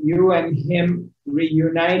 you and him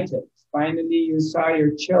reunited. Finally, you saw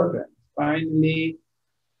your children. Finally,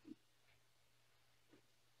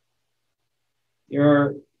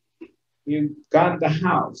 you got the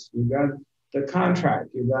house, you got the contract,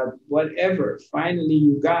 you got whatever. Finally,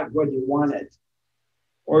 you got what you wanted.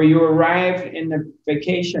 Or you arrived in the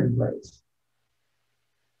vacation place.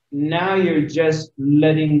 Now you're just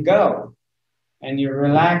letting go and you're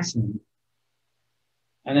relaxing.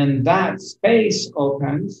 And then that space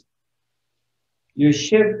opens. You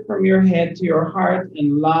shift from your head to your heart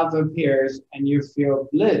and love appears and you feel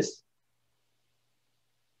bliss.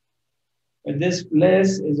 But this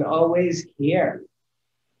bliss is always here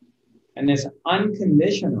and it's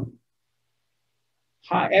unconditional.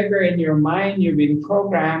 However, in your mind, you've been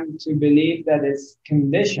programmed to believe that it's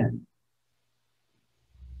conditioned.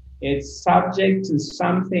 It's subject to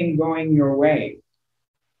something going your way.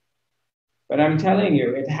 But I'm telling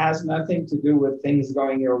you, it has nothing to do with things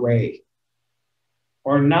going your way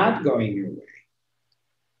or not going your way.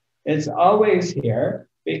 It's always here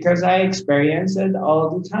because I experience it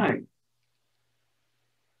all the time.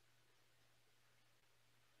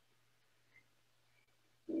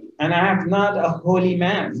 And I am not a holy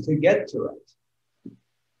man to get to it.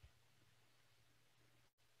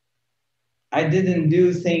 I didn't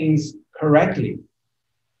do things correctly.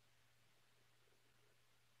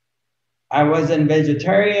 I wasn't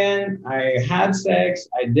vegetarian, I had sex,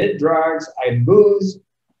 I did drugs, I boozed.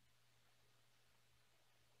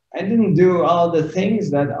 I didn't do all the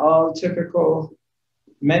things that all typical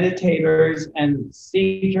meditators and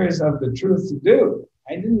seekers of the truth do.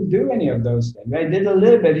 I didn't do any of those things. I did a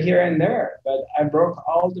little bit here and there, but I broke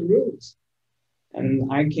all the rules.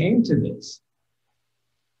 And I came to this.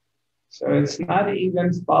 So it's not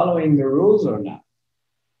even following the rules or not.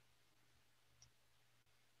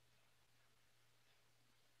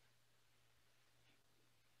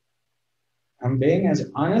 I'm being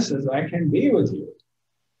as honest as I can be with you.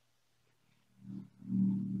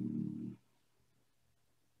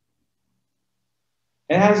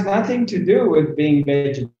 It has nothing to do with being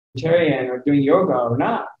vegetarian or doing yoga or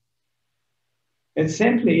not. It's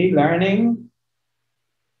simply learning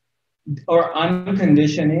or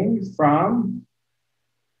unconditioning from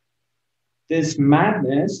this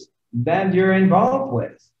madness that you're involved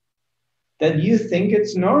with, that you think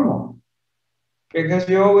it's normal, because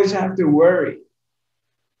you always have to worry.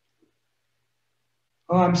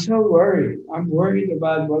 Oh, I'm so worried. I'm worried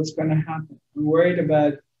about what's going to happen. I'm worried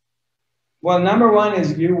about, well, number one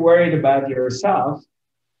is you worried about yourself.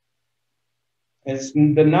 It's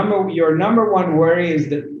your number one worry is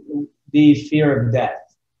the fear of death.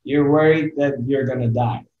 You're worried that you're going to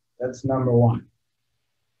die. That's number one.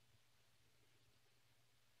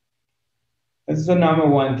 That's the number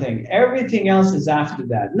one thing. Everything else is after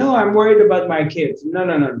that. No, I'm worried about my kids.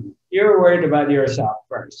 No. You're worried about yourself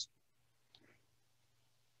first.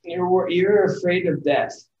 You're afraid of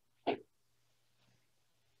death.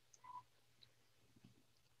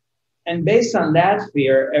 And based on that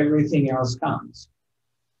fear, everything else comes.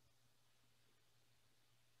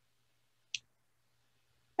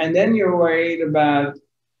 And then you're worried about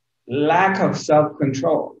lack of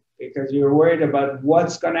self-control because you're worried about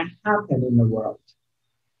what's going to happen in the world.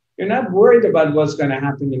 You're not worried about what's going to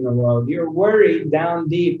happen in the world. You're worried down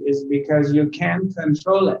deep is because you can't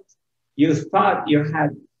control it. You thought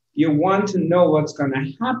you want to know what's going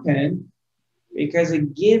to happen because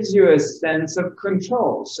it gives you a sense of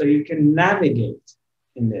control so you can navigate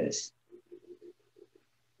in this.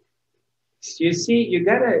 So you see, you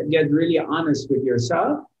got to get really honest with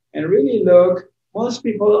yourself and really look. Most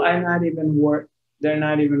people are not even they're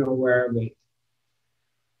not even aware of it.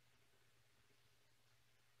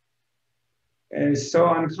 And it's so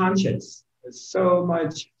unconscious. It's so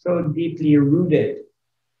deeply rooted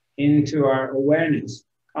into our awareness,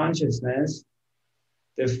 consciousness,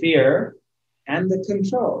 the fear, and the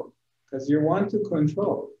control, because you want to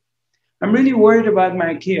control. I'm really worried about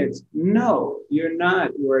my kids. No, you're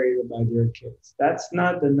not worried about your kids. That's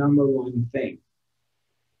not the number one thing.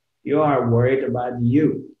 You are worried about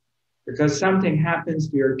you. Because something happens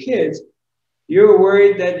to your kids, you're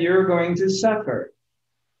worried that you're going to suffer.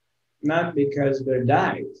 Not because they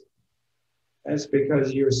died. That's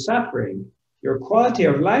because you're suffering. Your quality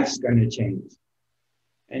of life's going to change.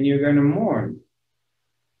 And you're going to mourn.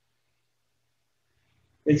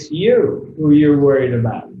 It's you who you're worried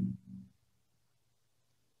about.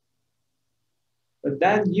 But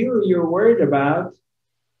that you're worried about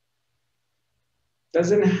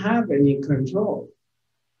doesn't have any control.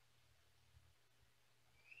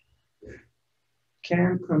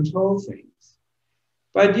 Can't control things.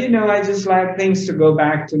 But you know, I just like things to go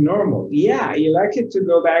back to normal. Yeah, you like it to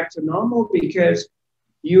go back to normal because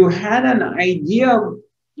you had an idea,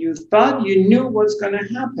 you thought you knew what's going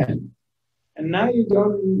to happen. And now you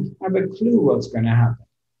don't have a clue what's going to happen.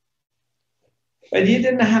 But you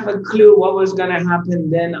didn't have a clue what was going to happen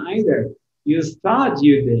then either. You thought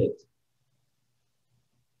you did.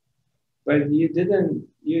 But you didn't.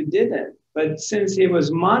 But since it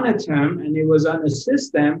was monotone and it was on a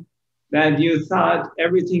system that you thought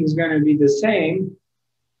everything's going to be the same,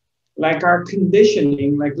 like our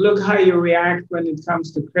conditioning, like look how you react when it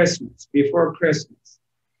comes to Christmas, before Christmas,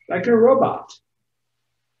 like a robot.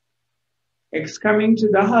 It's coming to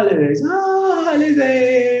the holidays. Oh,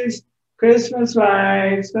 holidays, Christmas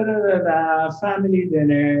lights, da da da da, family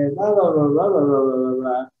dinner, blah blah blah blah blah blah blah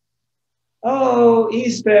blah. Oh,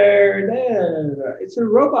 Easter, da, da, da. It's a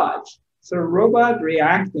robot. It's a robot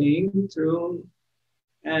reacting to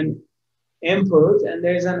an input, and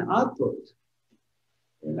there's an output.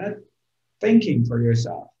 You're not thinking for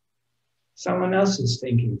yourself. Someone else is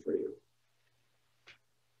thinking for you.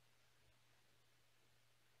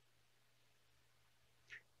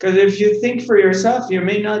 Because if you think for yourself, you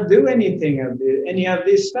may not do anything of any of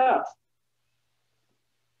this stuff.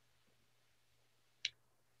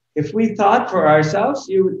 If we thought for ourselves,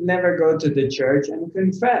 you would never go to the church and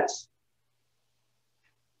confess.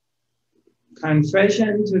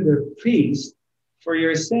 Confession to the priest for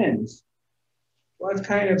your sins. What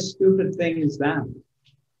kind of stupid thing is that?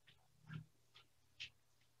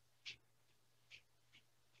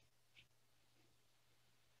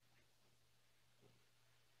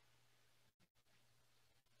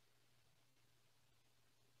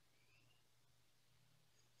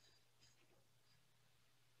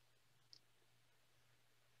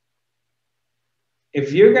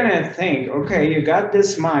 If you're going to think, okay, you got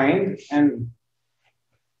this mind, and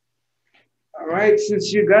all right,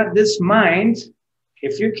 since you got this mind,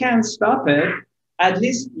 if you can't stop it, at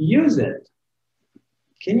least use it.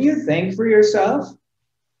 Can you think for yourself?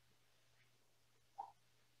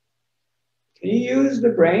 Can you use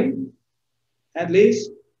the brain? At least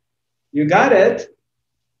you got it,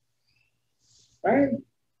 right?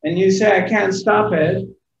 And you say, I can't stop it.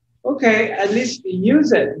 Okay, at least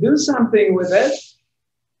use it. Do something with it.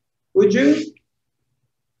 Would you?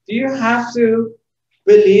 Do you have to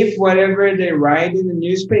believe whatever they write in the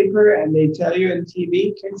newspaper and they tell you on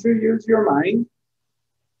TV? Can't you use your mind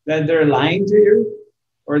that they're lying to you,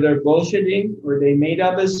 or they're bullshitting, or they made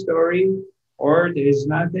up a story, or there's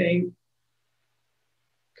nothing?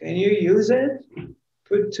 Can you use it?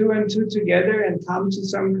 Put two and two together and come to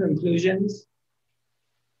some conclusions?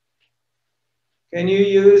 Can you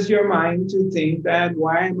use your mind to think that,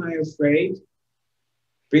 why am I afraid?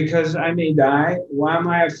 Because I may die. Why am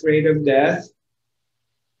I afraid of death?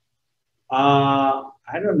 I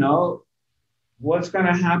don't know. What's going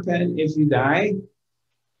to happen if you die?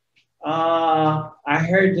 I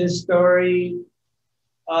heard this story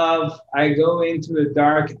of I go into a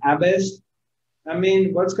dark abyss. I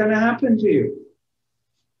mean, what's going to happen to you?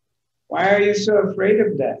 Why are you so afraid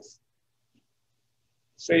of death?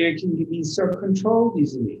 So you can be so controlled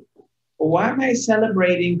easily. But why am I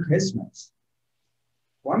celebrating Christmas?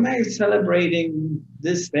 Why am I celebrating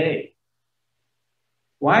this day?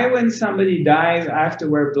 Why when somebody dies, I have to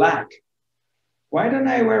wear black? Why don't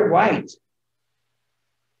I wear white?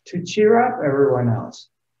 To cheer up everyone else.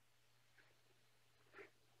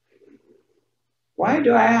 Why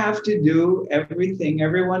do I have to do everything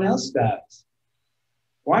everyone else does?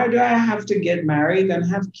 Why do I have to get married and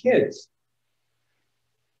have kids?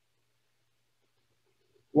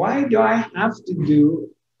 Why do I have to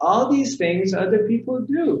do all these things other people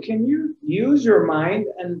do? Can you use your mind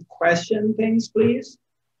and question things, please?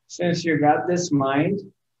 Since you got this mind?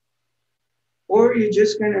 Or you're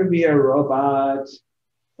just going to be a robot?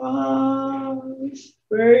 Oh,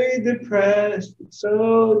 very depressed.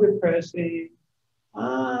 So depressing.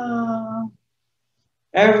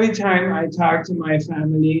 Every time I talk to my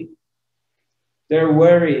family, they're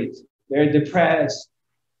worried. They're depressed.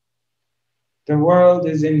 The world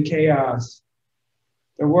is in chaos.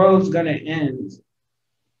 The world's going to end.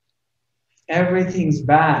 Everything's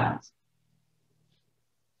bad.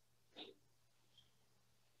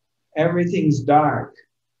 Everything's dark.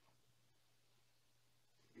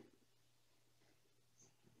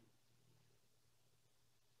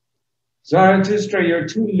 Zarathustra, you're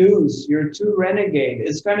too loose. You're too renegade.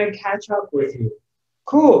 It's going to catch up with you.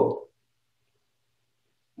 Cool.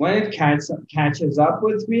 When it catches up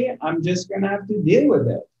with me, I'm just going to have to deal with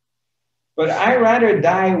it. But I rather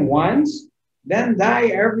die once than die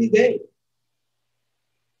every day.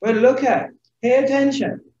 But look at, pay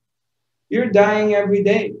attention. You're dying every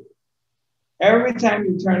day. Every time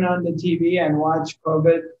you turn on the TV and watch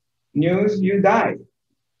COVID news, you die.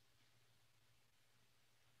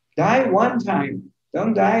 Die one time.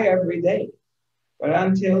 Don't die every day. But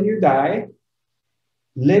until you die,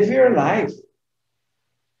 live your life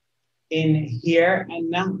in here and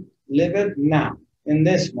now. Live it now, in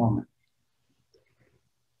this moment.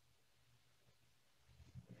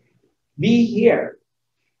 Be here.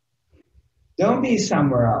 Don't be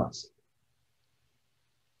somewhere else.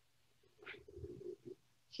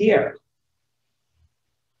 Here.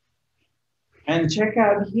 And check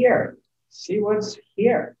out here. See what's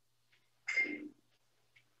here.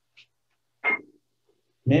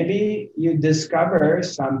 Maybe you discover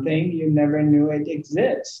something you never knew it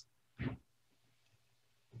exists.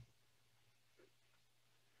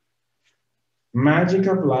 Magic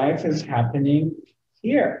of life is happening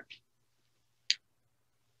here.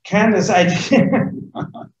 Candace, I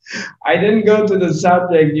didn't go to the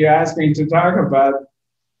subject you asked me to talk about.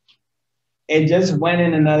 It just went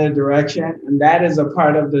in another direction, and that is a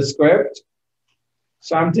part of the script.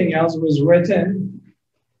 Something else was written.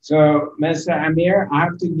 So, Mr. Amir, I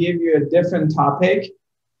have to give you a different topic.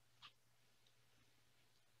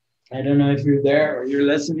 I don't know if you're there or you're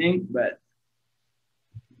listening, but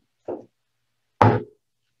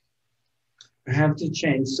I have to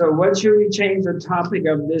change. So what should we change the topic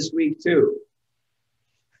of this week to?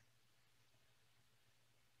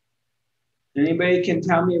 Anybody can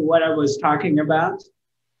tell me what I was talking about?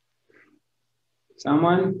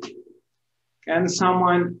 Someone? Can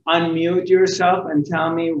someone unmute yourself and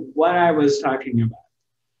tell me what I was talking about?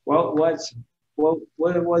 What was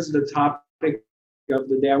the topic of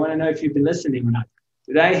the day? I want to know if you've been listening or not.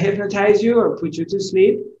 Did I hypnotize you or put you to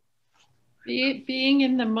sleep? Being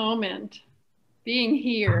in the moment, being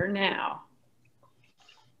here now.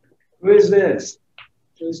 Who is this?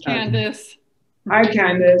 Who's Candace. Hi,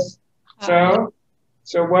 Candace. So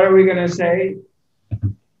what are we going to say?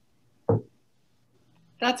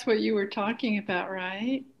 That's what you were talking about,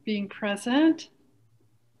 right? Being present.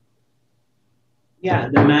 Yeah,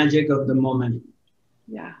 the magic of the moment.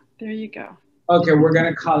 Yeah, there you go. Okay, we're going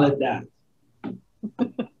to call it that.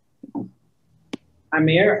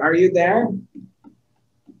 Amir, are you there?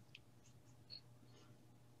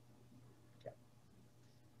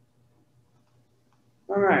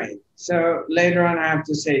 All right. So later on, I have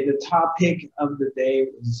to say the topic of the day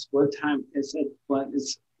was what time is it? What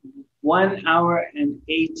is 1 hour and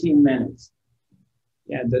 18 minutes?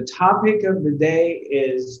 Yeah, the topic of the day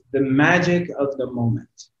is the magic of the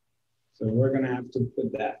moment. So we're going to have to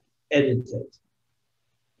put that, edit it.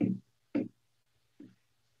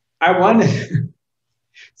 I want to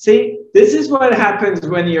see, this is what happens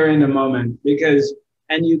when you're in the moment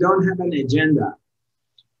and you don't have an agenda.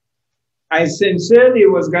 I sincerely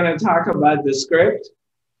was going to talk about the script,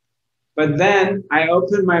 but then I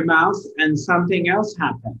open my mouth and something else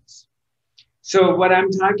happens. So what I'm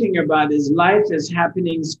talking about is life is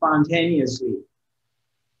happening spontaneously.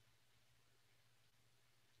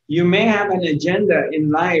 You may have an agenda in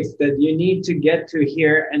life that you need to get to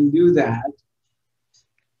here and do that,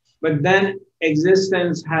 but then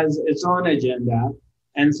existence has its own agenda.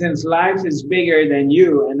 And since life is bigger than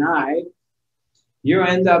you and I, you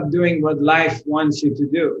end up doing what life wants you to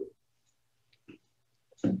do.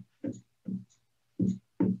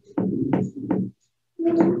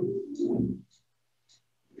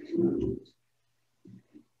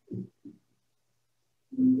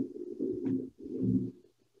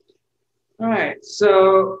 All right,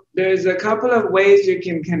 so there's a couple of ways you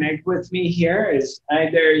can connect with me here. Is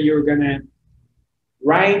either you're gonna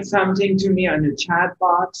write something to me on the chat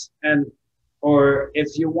box, or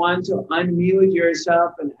if you want to unmute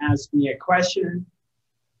yourself and ask me a question,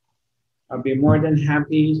 I'll be more than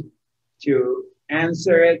happy to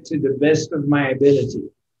answer it to the best of my ability.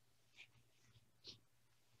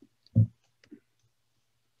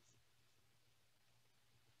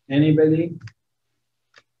 Anybody?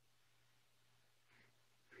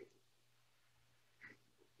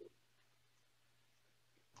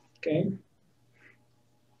 Okay.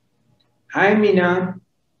 Hi, Mina.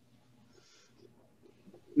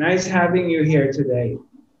 Nice having you here today.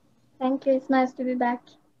 Thank you. It's nice to be back.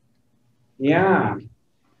 Yeah.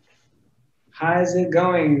 How's it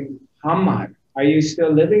going, Hamad? Are you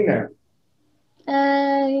still living there?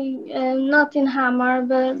 Not in Hamar,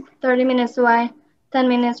 but 30 minutes away, 10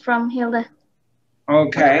 minutes from Hilde.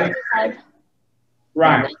 Okay.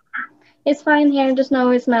 Right. Yeah, it's fine here. The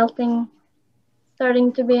snow is melting,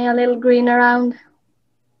 starting to be a little green around.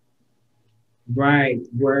 Right.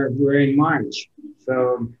 We're in March.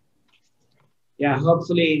 So yeah,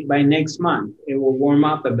 hopefully by next month it will warm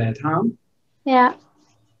up a bit, huh? Yeah.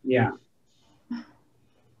 Yeah.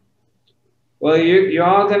 Well, you're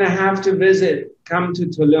all gonna have to come to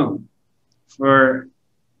Tulum for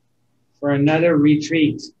another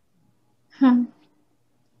retreat. Hmm.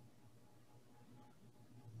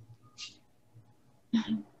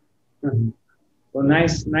 Well,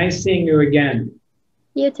 nice seeing you again.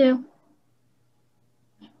 You too.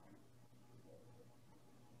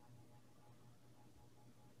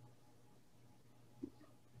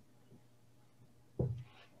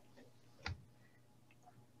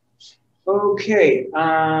 Okay.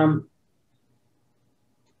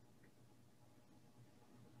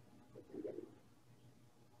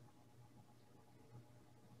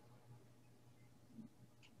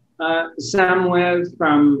 Samuel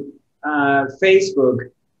from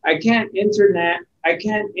Facebook. I can't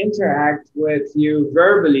interact with you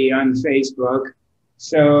verbally on Facebook.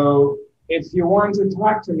 So if you want to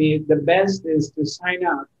talk to me, the best is to sign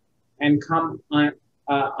up and come on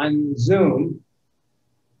Zoom,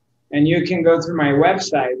 and you can go through my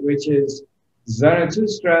website, which is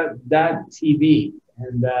Zarathustra.tv,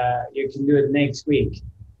 and you can do it next week.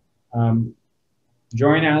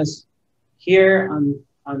 Join us here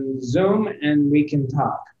on Zoom, and we can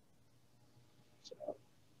talk. So,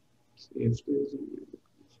 see if there's any.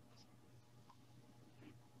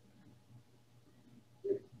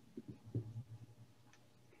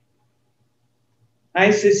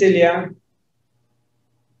 Hi, Cecilia.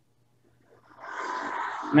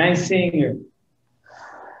 Nice seeing you.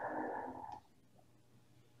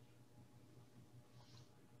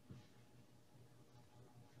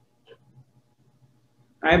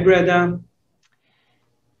 Hi, Breda.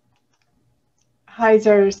 Hi,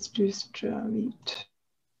 Zarathustra.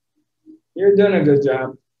 You're doing a good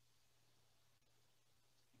job.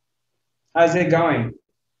 How's it going?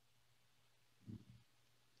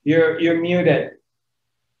 You're muted.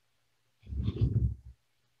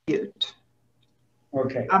 Mute.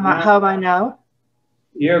 Okay. How am I now?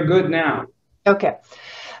 You're good now. Okay.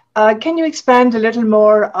 Can you expand a little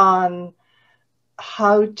more on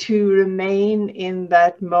how to remain in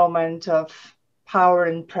that moment of power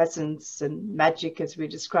and presence and magic as we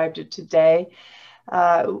described it today?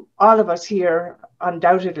 All of us here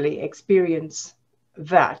undoubtedly experience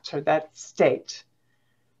that or that state.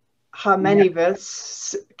 How many of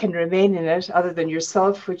us can remain in it other than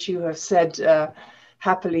yourself, which you have said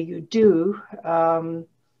happily you do.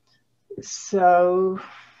 So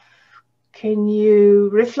can you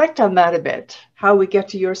reflect on that a bit? How we get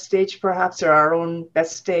to your stage perhaps, or our own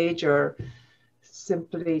best stage, or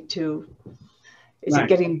simply to, is it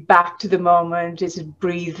getting back to the moment? Is it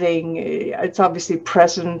breathing? It's obviously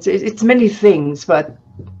present. It's many things, but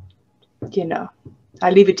you know, I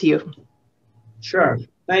leave it to you. Sure.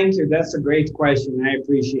 Thank you. That's a great question. I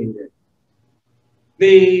appreciate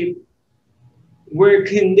it. We're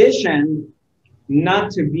conditioned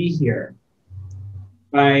not to be here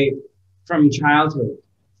from childhood.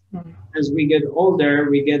 Mm. As we get older,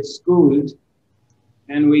 we get schooled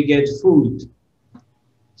and we get food.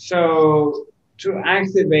 So to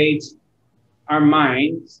activate our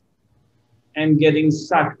minds and getting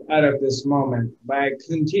sucked out of this moment by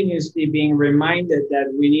continuously being reminded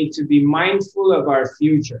that we need to be mindful of our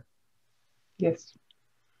future. Yes.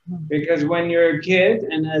 Because when you're a kid,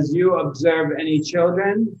 and as you observe any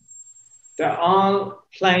children, they're all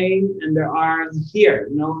playing and they are here.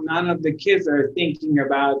 None of the kids are thinking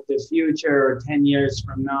about the future or 10 years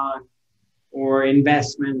from now or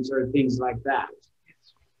investments or things like that.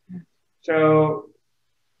 So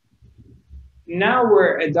now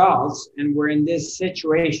we're adults and we're in this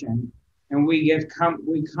situation and we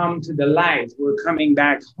come to the light. We're coming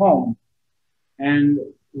back home and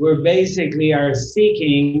we're basically are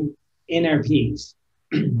seeking inner peace.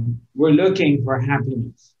 We're looking for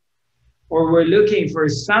happiness, or we're looking for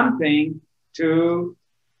something to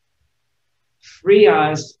free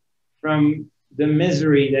us from the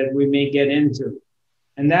misery that we may get into.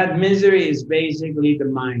 And that misery is basically the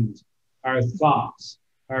mind, our thoughts,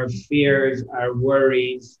 our fears, our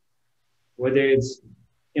worries, whether it's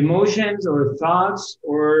emotions or thoughts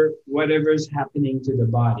or whatever's happening to the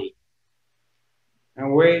body.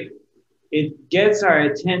 And it gets our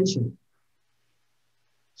attention.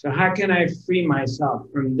 So how can I free myself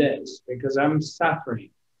from this? Because I'm suffering.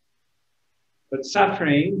 But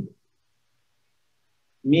suffering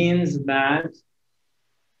means that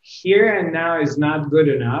here and now is not good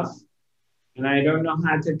enough, and I don't know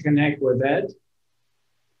how to connect with it,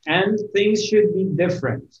 and things should be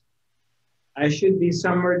different. I should be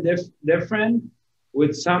somewhere different,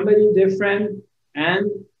 with somebody different, and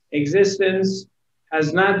existence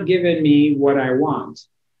has not given me what I want.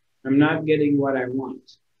 I'm not getting what I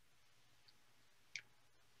want.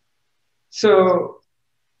 So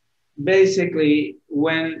basically,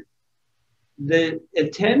 when the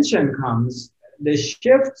attention comes, the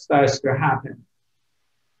shift starts to happen,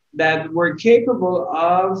 that we're capable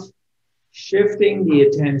of shifting the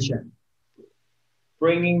attention,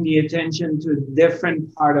 bringing the attention to a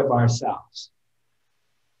different part of ourselves.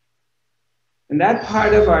 And that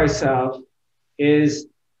part of ourselves is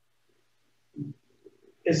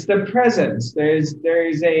the presence. There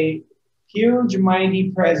is a huge,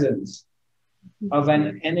 mighty presence of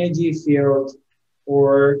an energy field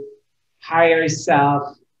or higher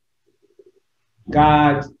self,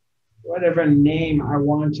 God, whatever name I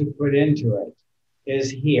want to put into it, is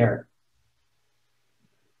here.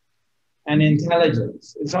 And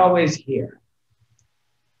intelligence, it's always here.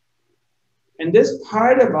 And this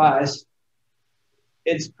part of us,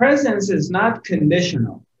 its presence is not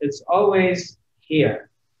conditional. It's always here.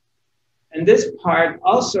 And this part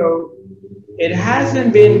also, it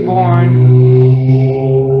hasn't been born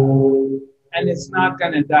and it's not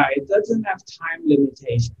going to die. It doesn't have time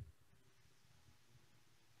limitation.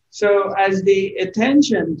 So as the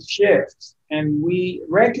attention shifts and we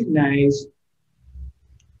recognize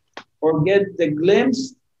or get the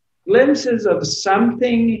glimpses of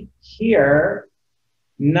something here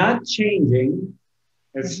not changing,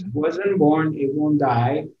 it wasn't born, it won't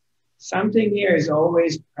die. Something here is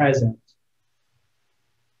always present.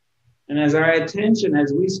 And as our attention,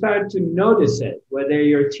 as we start to notice it, whether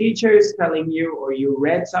your teacher is telling you, or you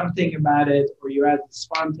read something about it, or you had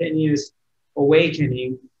spontaneous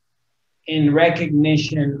awakening in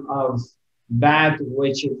recognition of that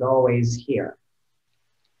which is always here,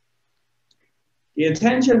 the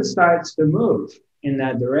attention starts to move in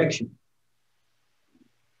that direction.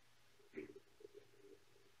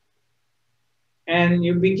 And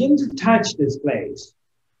you begin to touch this place.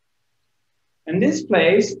 And this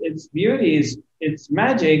place, its beauty, its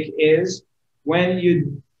magic is when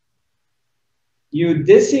you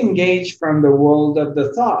disengage from the world of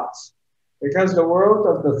the thoughts. Because the world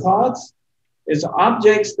of the thoughts is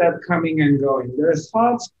objects that are coming and going. There's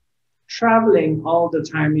thoughts traveling all the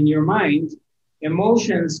time in your mind,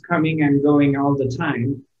 emotions coming and going all the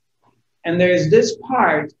time. And there's this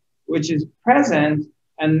part which is present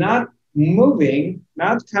and not moving,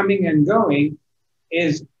 not coming and going,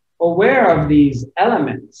 is aware of these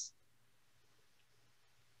elements.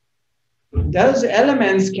 Those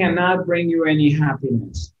elements cannot bring you any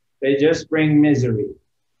happiness. They just bring misery.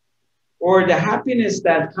 Or the happiness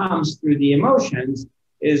that comes through the emotions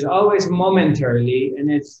is always momentarily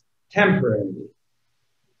and it's temporary.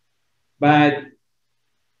 But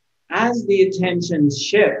as the attention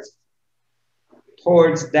shifts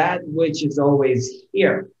towards that which is always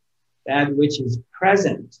here, that which is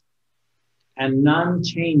present and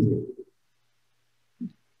non-changing,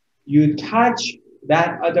 you touch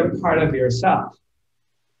that other part of yourself,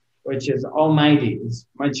 which is almighty, is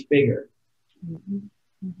much bigger.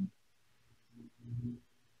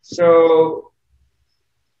 So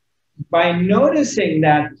by noticing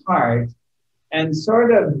that part and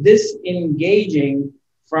sort of disengaging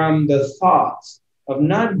from the thoughts of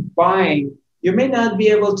not buying, you may not be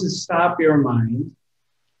able to stop your mind,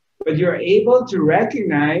 but you're able to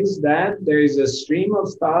recognize that there is a stream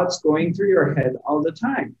of thoughts going through your head all the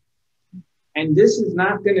time. And this is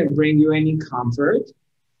not going to bring you any comfort.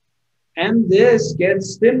 And this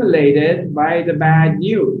gets stimulated by the bad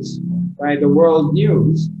news, by the world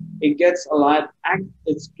news. It gets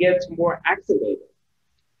it gets more activated.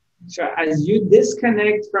 So as you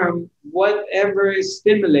disconnect from whatever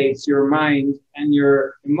stimulates your mind and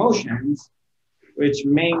your emotions, which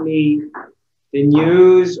mainly the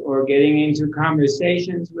news or getting into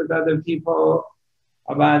conversations with other people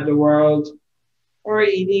about the world, or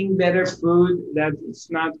eating better food that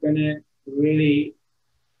it's not going to really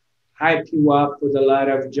hype you up with a lot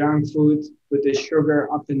of junk food, with the sugar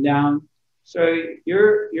up and down. So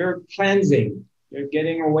you're cleansing, you're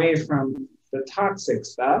getting away from the toxic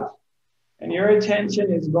stuff, and your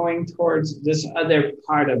attention is going towards this other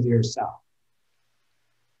part of yourself.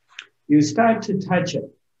 You start to touch it.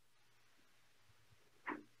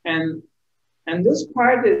 And this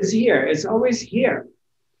part is here, it's always here.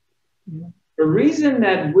 The reason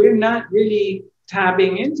that we're not really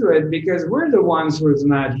tapping into it because we're the ones who's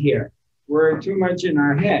not here. We're too much in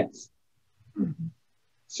our heads.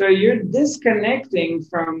 So you're disconnecting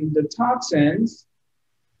from the toxins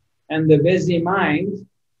and the busy mind,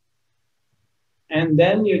 and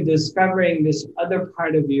then you're discovering this other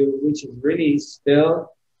part of you, which is really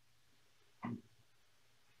still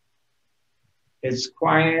It's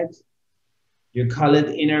quiet. You call it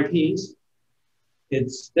inner peace.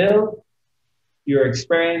 It's still, you're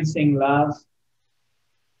experiencing love.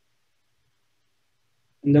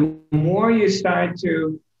 And the more you start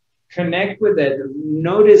to connect with it,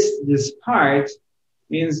 notice this part,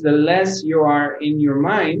 means the less you are in your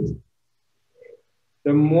mind,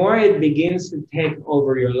 the more it begins to take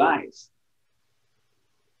over your life.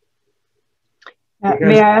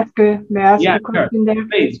 May I ask yeah, a question sure. there?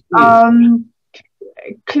 Please, please.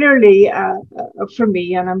 Clearly, for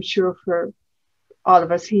me, and I'm sure for all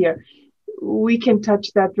of us here, we can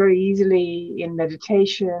touch that very easily in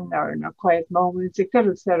meditation or in our quiet moments,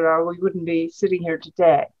 etc., or we wouldn't be sitting here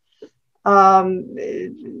today.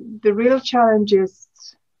 The real challenge is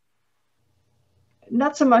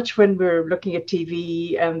not so much when we're looking at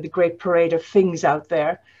TV and the great parade of things out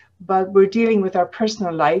there, but we're dealing with our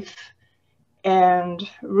personal life and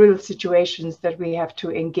real situations that we have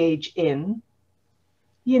to engage in,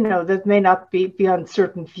 you know, that may not be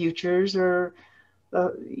uncertain futures or,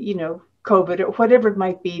 you know, COVID or whatever it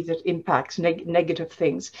might be that impacts negative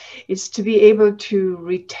things. Is to be able to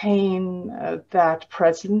retain that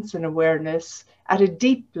presence and awareness at a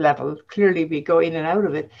deep level. Clearly we go in and out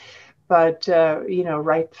of it, but, you know,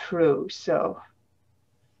 right through. So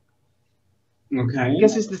Okay. I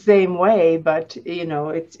guess it's the same way, but, you know,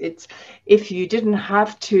 it's if you didn't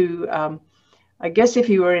have to, I guess if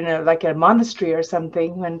you were in a monastery or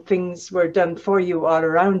something, when things were done for you all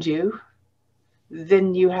around you,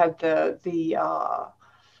 then you had the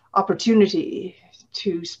opportunity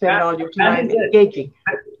to spend all your time engaging.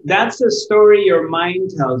 That's the story your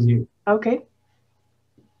mind tells you. Okay.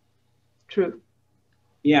 True.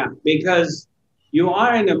 Yeah, because you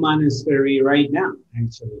are in a monastery right now,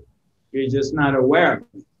 actually. You're just not aware of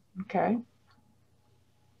it. Okay.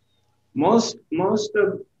 Most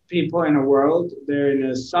of people in the world, they're in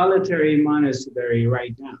a solitary monastery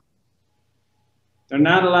right now. They're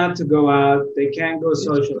not allowed to go out. They can't go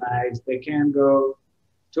socialize. They can't go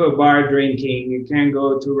to a bar drinking. You can't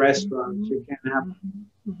go to restaurants. You can't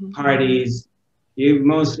have parties. You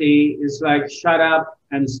mostly, it's like shut up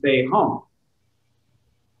and stay home.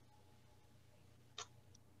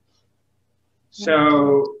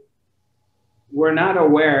 So we're not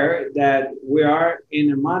aware that we are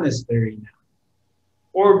in a monastery now,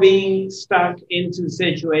 or being stuck into a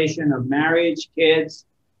situation of marriage, kids.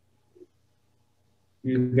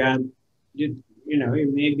 You know,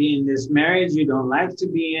 you may be in this marriage you don't like to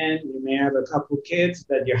be in. You may have a couple kids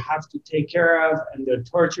that you have to take care of and they're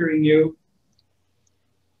torturing you.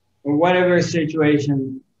 Or whatever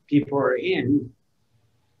situation people are in,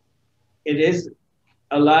 it is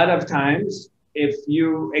a lot of times, if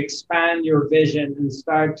you expand your vision and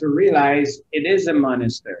start to realize it is a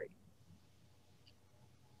monastery.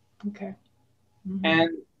 Okay.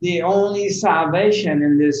 And the only salvation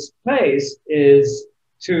in this place is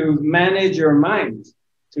to manage your mind,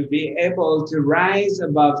 to be able to rise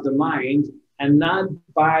above the mind and not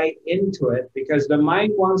buy into it, because the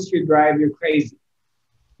mind wants to drive you crazy.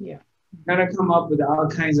 Yeah. Kind of come up with all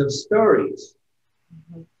kinds of stories.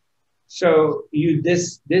 So you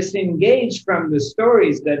disengage from the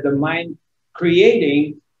stories that the mind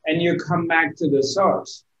creating, and you come back to the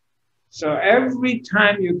source. So every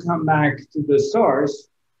time you come back to the source,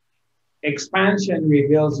 expansion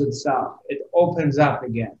reveals itself. It opens up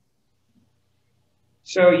again.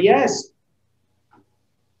 So yes,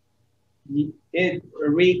 it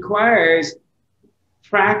requires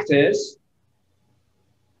practice.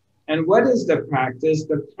 And what is the practice?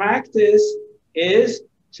 The practice is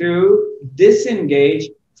to disengage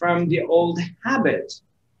from the old habit.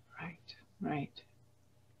 Right.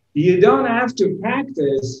 You don't have to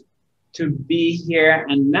practice to be here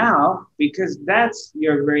and now, because that's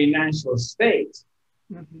your very natural state.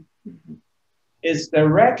 It's the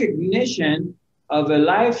recognition of a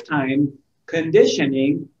lifetime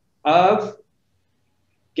conditioning of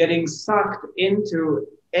getting sucked into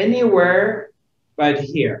anywhere but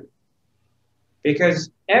here. Because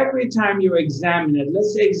every time you examine it,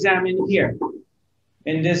 let's examine here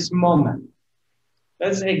in this moment.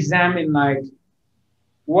 Let's examine like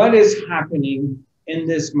what is happening in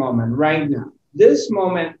this moment right now. This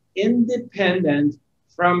moment independent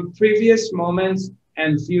from previous moments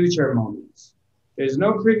and future moments. There's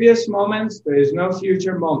no previous moments, there is no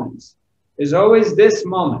future moments. There's always this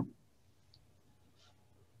moment.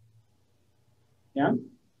 Yeah?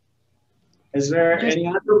 Is there any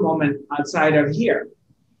other moment outside of here?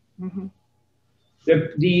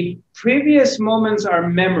 The previous moments are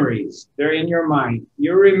memories. They're in your mind.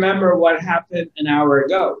 You remember what happened an hour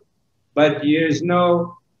ago, but there's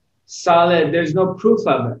no solid, there's no proof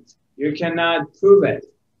of it. You cannot prove it.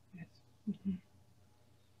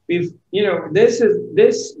 You know,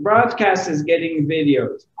 this broadcast is getting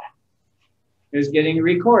videoed. It's getting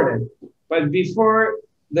recorded. But before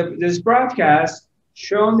this broadcast,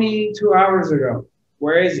 show me 2 hours ago.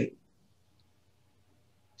 Where is it?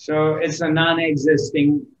 So it's a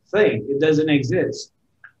non-existing thing. It doesn't exist.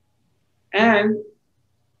 And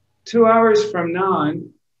 2 hours from now,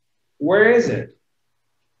 where is it?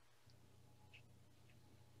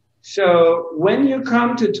 So when you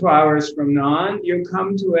come to 2 hours from now, you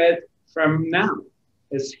come to it from now.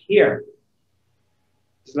 It's here.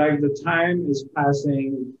 It's like the time is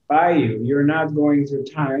passing by you. You're not going through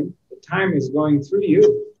time. The time is going through you.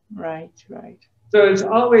 Right, right. So it's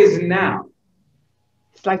always now.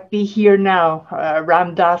 It's like be here now.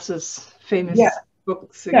 Ram Dass's famous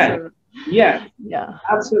book. Yeah, yeah,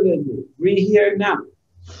 absolutely. Be here now.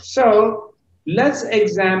 So let's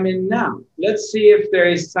examine now. Let's see if there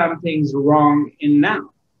is something's wrong in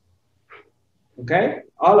now. Okay?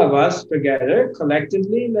 All of us together,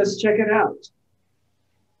 collectively, let's check it out.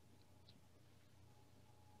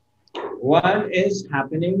 What is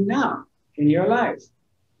happening now in your life,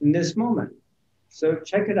 in this moment? So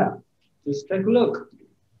check it out. Just take a look.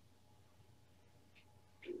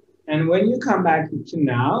 And when you come back to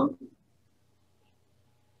now,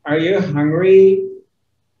 are you hungry?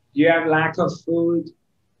 Do you have lack of food?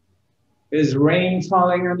 Is rain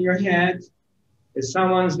falling on your head? Is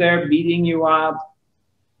someone's there beating you up?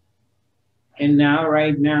 And now,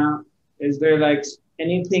 right now, is there like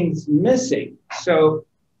anything's missing? So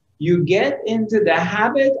you get into the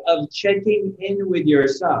habit of checking in with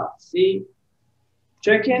yourself. See,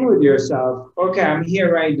 check in with yourself. Okay, I'm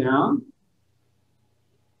here right now.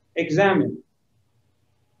 Examine.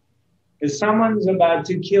 If someone's about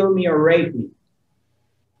to kill me or rape me,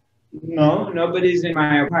 no, nobody's in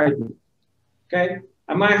my apartment. Okay,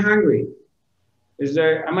 am I hungry?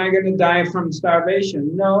 Am I going to die from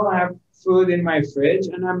starvation? No, I have food in my fridge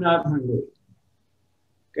and I'm not hungry.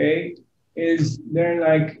 Okay, is there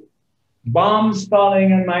like bombs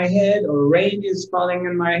falling on my head or rain is falling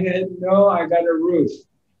on my head? No, I got a roof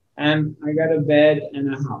and I got a bed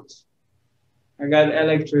and a house. I got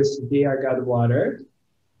electricity, I got water.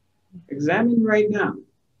 Examine right now.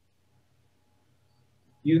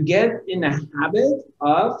 You get in a habit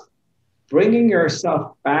of bringing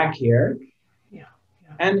yourself back here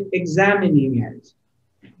and examining it.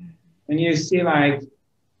 And you see like,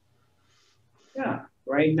 yeah,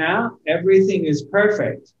 right now, everything is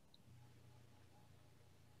perfect.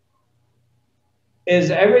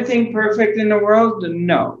 Is everything perfect in the world?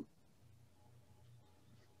 No.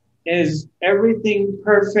 Is everything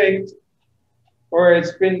perfect or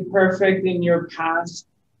it's been perfect in your past?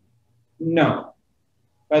 No.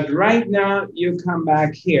 But right now you come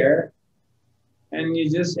back here and you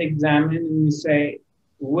just examine and you say,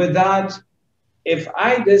 if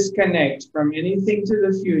I disconnect from anything to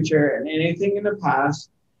the future and anything in the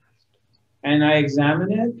past, and I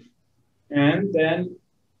examine it, and then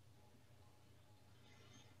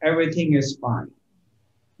everything is fine.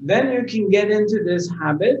 Then you can get into this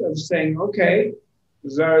habit of saying, okay,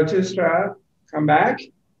 Zarathustra, come back.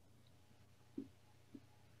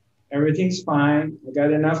 Everything's fine. I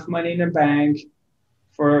got enough money in the bank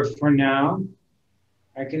for now.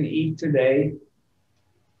 I can eat today.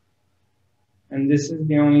 And this is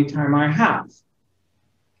the only time I have.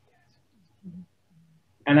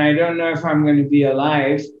 And I don't know if I'm going to be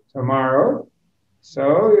alive tomorrow.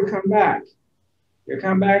 So you come back. You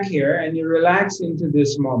come back here and you relax into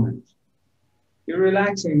this moment. You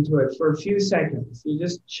relax into it for a few seconds. You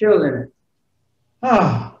just chill in it.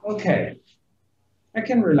 Ah, okay. I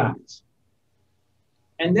can relax.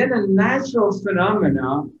 And then a natural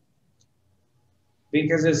phenomenon,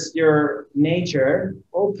 because it's your nature,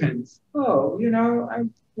 opens. Oh, you know, I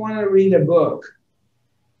want to read a book.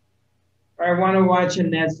 Or I want to watch a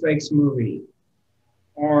Netflix movie.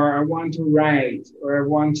 Or I want to write, or I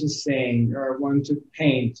want to sing, or I want to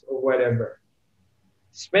paint, or whatever.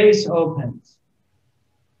 Space opens.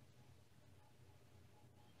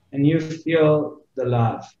 And you feel the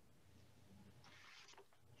love.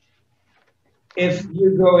 If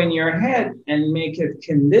you go in your head and make it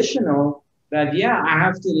conditional that, yeah, I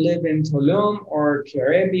have to live in Tulum or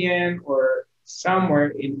Caribbean or somewhere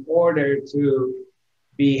in order to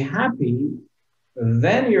be happy,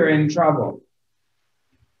 then you're in trouble.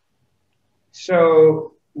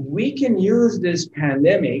 So we can use this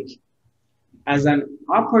pandemic as an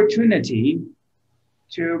opportunity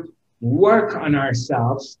to work on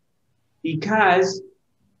ourselves, because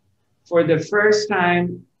for the first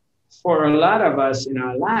time for a lot of us in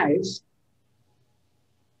our lives,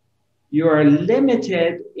 you are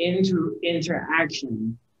limited into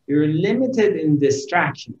interaction. You're limited in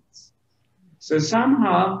distractions. So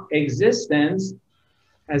somehow existence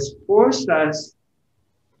has forced us,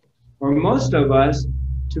 or most of us,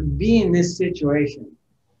 to be in this situation.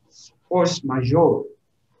 It's force majeure.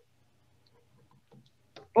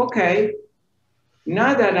 Okay,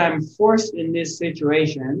 now that I'm forced in this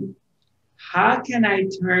situation, how can I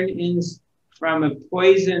turn in from a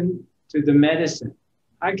poison to the medicine?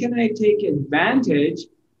 How can I take advantage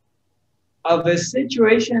of a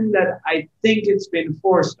situation that I think it's been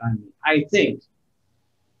forced on me? I think.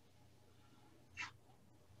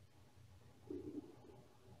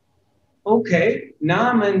 Okay, now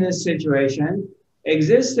I'm in this situation.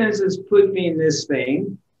 Existence has put me in this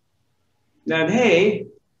thing that, hey,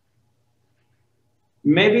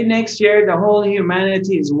 maybe next year the whole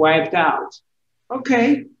humanity is wiped out.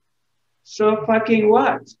 Okay, so fucking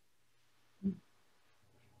what?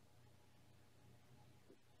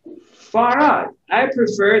 Far out. I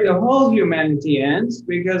prefer the whole humanity ends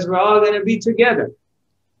because we're all going to be together.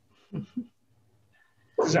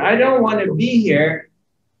 Because I don't want to be here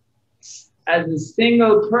as a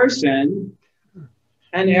single person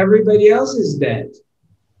and everybody else is dead.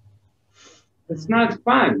 It's not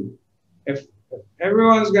fun. If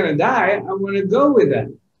everyone's going to die, I want to go with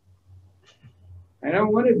them. I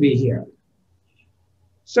don't want to be here.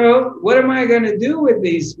 So what am I going to do with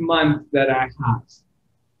this month that I have?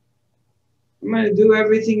 I'm going to do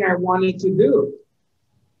everything I wanted to do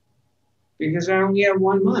because I only have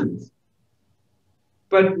 1 month.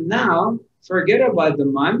 But now, forget about the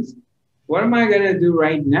month. What am I going to do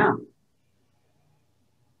right now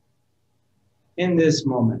in this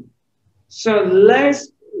moment? So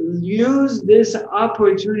let's use this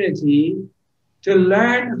opportunity to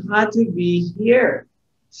learn how to be here.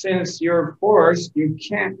 Since you're forced, you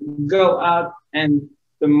can't go out and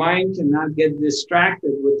the mind cannot get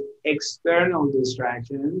distracted with external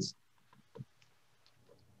distractions.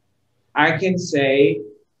 I can say,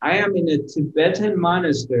 I am in a Tibetan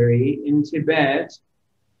monastery in Tibet,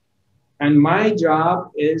 and my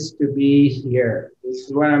job is to be here. This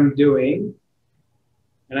is what I'm doing.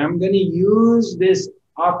 And I'm going to use this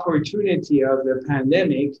opportunity of the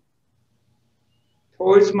pandemic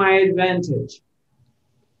towards my advantage.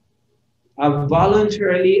 I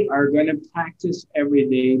voluntarily are going to practice every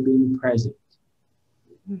day being present.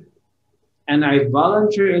 And I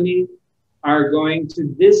voluntarily are going to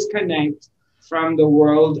disconnect from the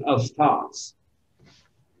world of thoughts.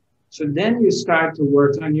 So then you start to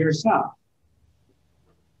work on yourself.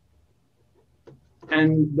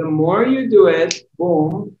 And the more you do it,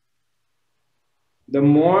 boom, the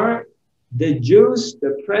more the juice,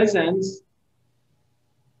 the presence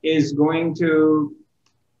is going to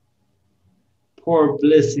pour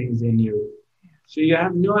blessings in you. So you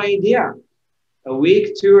have no idea. A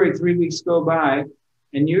week, 2 or 3 weeks go by,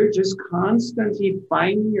 and you're just constantly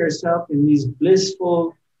finding yourself in these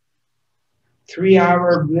blissful,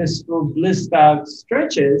 3-hour blissful, blissed out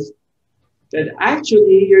stretches that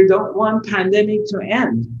actually you don't want pandemic to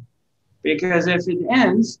end. Because if it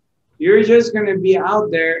ends, you're just going to be out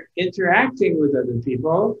there interacting with other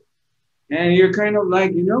people. And you're kind of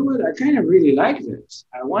like, you know what, I kind of really like this.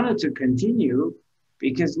 I wanted to continue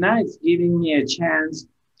because now it's giving me a chance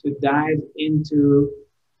to dive into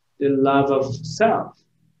the love of self.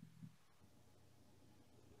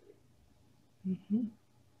 Mm-hmm.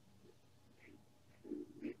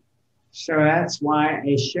 So that's why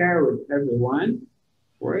I share with everyone,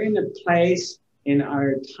 we're in a place in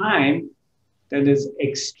our time that is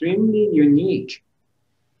extremely unique.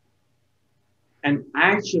 And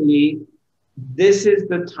actually, this is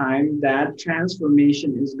the time that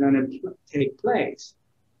transformation is going to take place.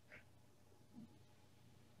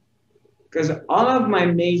 Because all of my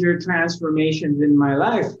major transformations in my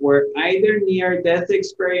life were either near-death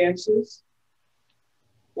experiences,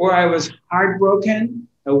 or I was heartbroken,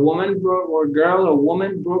 a woman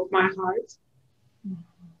broke my heart,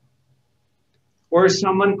 or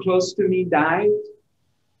someone close to me died,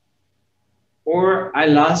 or I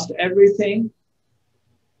lost everything,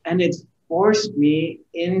 and it forced me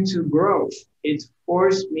into growth. It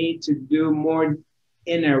forced me to do more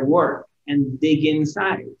inner work and dig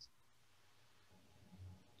inside.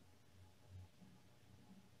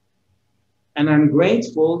 And I'm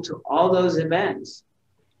grateful to all those events.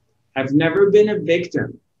 I've never been a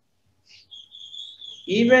victim.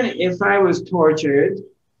 Even if I was tortured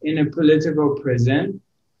in a political prison,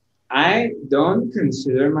 I don't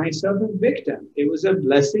consider myself a victim. It was a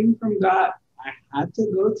blessing from God. I had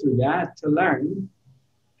to go through that to learn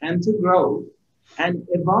and to grow and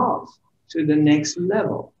evolve to the next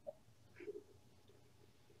level.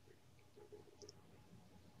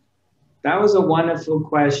 That was a wonderful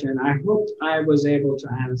question. I hope I was able to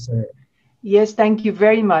answer it. Yes, thank you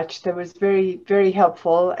very much. That was very, very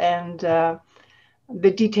helpful. And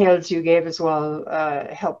the details you gave as well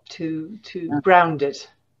helped to ground it,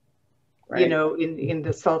 Right. you know, in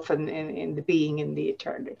the self and in the being, in the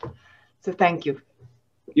eternity. So thank you.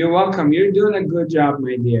 You're welcome. You're doing a good job,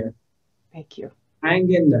 my dear. Thank you. Hang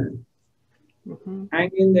in there.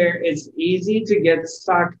 Hang in there. It's easy to get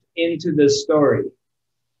sucked into the story.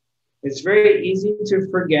 It's very easy to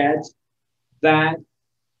forget that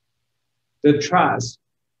the trust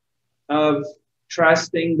of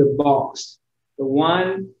trusting the boss, the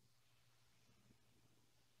one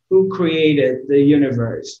who created the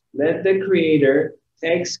universe. Let the creator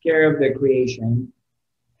takes care of the creation,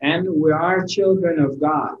 and we are children of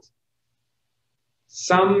God.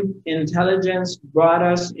 Some intelligence brought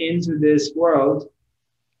us into this world,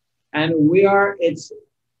 and we are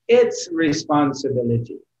its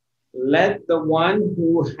responsibility. Let the one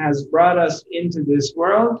who has brought us into this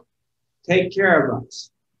world take care of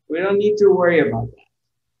us. We don't need to worry about that.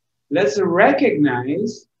 Let's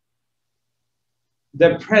recognize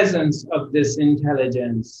the presence of this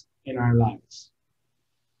intelligence in our lives,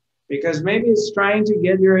 because maybe it's trying to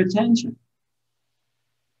get your attention.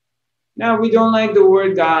 Now, we don't like the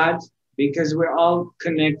word God because we're all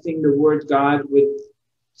connecting the word God with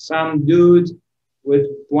some dude with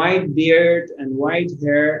white beard and white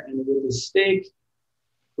hair and with a stick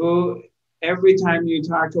who, every time you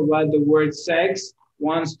talk about the word sex,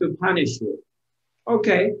 wants to punish you.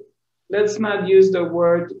 Okay, let's not use the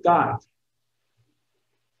word God.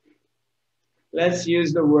 Let's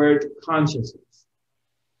use the word consciousness.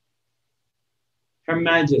 Her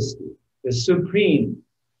Majesty, the Supreme.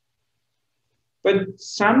 But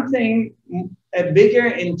something, a bigger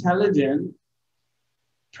intelligent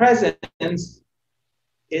presence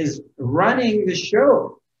is running the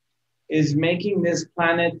show, is making this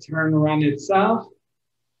planet turn around itself.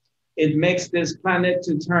 It makes this planet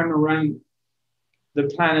to turn around the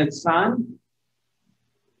planet sun.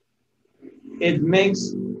 It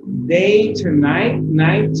makes day to night,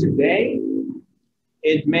 night to day.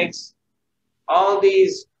 It makes all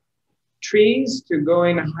these trees to go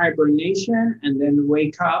in hibernation and then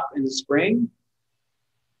wake up in the spring.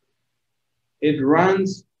 It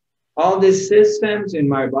runs all these systems in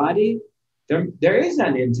my body. There is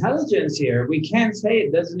an intelligence here. We can't say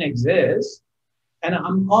it doesn't exist. And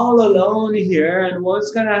I'm all alone here. And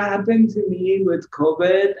what's going to happen to me with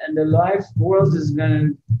COVID and the life world is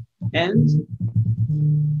going to end?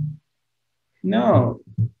 No.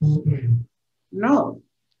 No.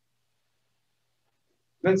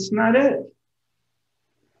 That's not it.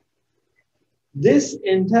 This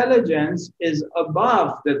intelligence is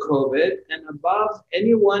above the COVID and above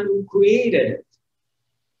anyone who created it.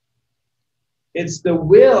 It's the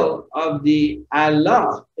will of the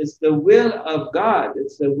Allah. It's the will of God.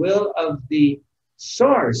 It's the will of the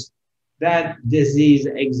source that disease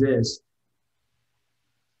exists.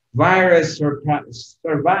 Virus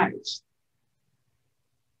survives.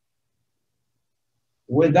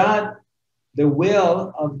 Without the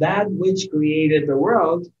will of that which created the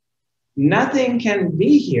world, nothing can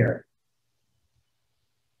be here.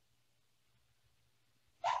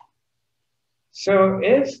 So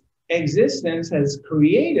if existence has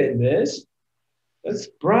created this, let's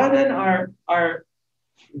broaden our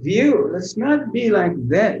view. Let's not be like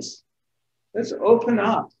this. Let's open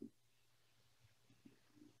up.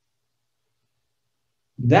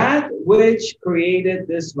 That which created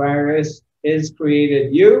this virus is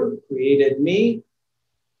created you, created me,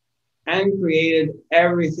 and created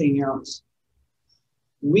everything else.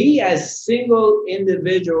 We as single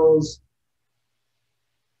individuals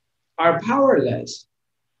are powerless.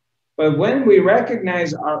 But when we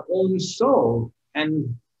recognize our own soul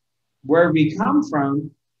and where we come from,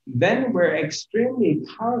 then we're extremely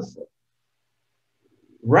powerful.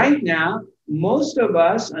 Right now, most of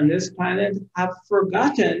us on this planet have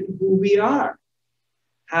forgotten who we are,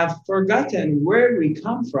 have forgotten where we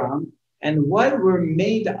come from and what we're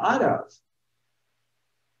made out of.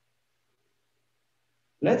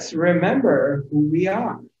 Let's remember who we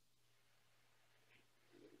are.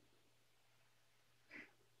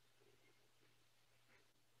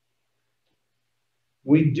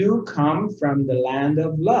 We do come from the land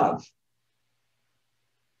of love.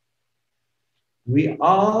 We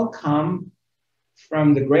all come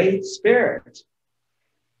from the Great Spirit.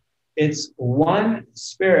 It's one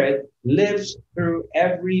spirit lives through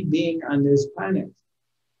every being on this planet.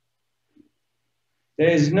 There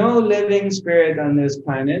is no living spirit on this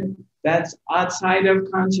planet that's outside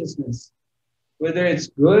of consciousness, whether it's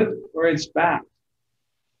good or it's bad.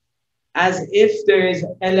 as if there is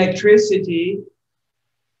electricity,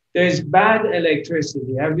 there's bad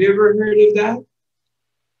electricity. Have you ever heard of that?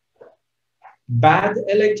 Bad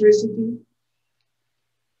electricity?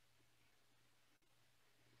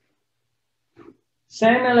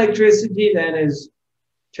 Same electricity that is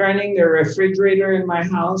turning the refrigerator in my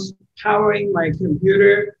house, powering my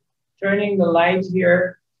computer, turning the light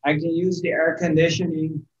here. I can use the air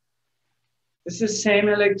conditioning. It's the same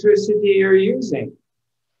electricity you're using.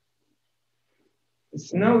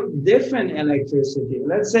 It's no different electricity.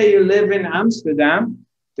 Let's say you live in Amsterdam.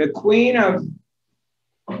 The Queen of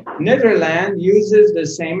Netherlands uses the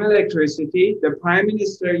same electricity. The Prime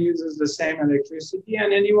Minister uses the same electricity.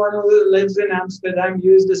 And anyone who lives in Amsterdam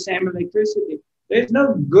uses the same electricity. There's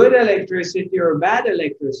no good electricity or bad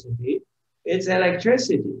electricity. It's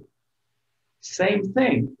electricity. Same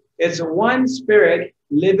thing. It's one spirit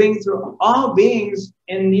living through all beings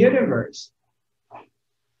in the universe.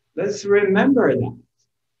 Let's remember that.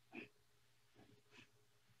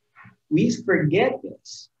 We forget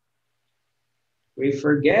this. We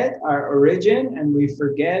forget our origin and we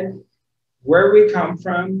forget where we come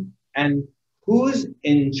from and who's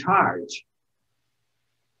in charge.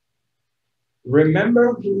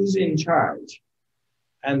 Remember who's in charge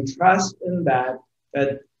and trust in that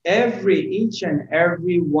each and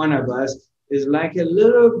every one of us is like a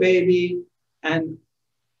little baby, and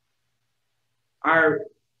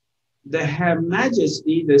the Her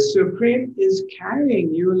Majesty, the Supreme, is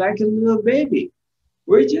carrying you like a little baby.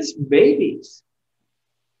 We're just babies.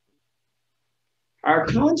 Our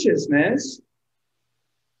consciousness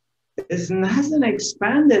hasn't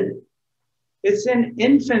expanded. It's in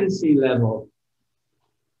infancy level.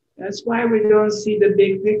 That's why we don't see the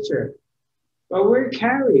big picture. But we're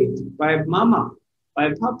carried by Mama,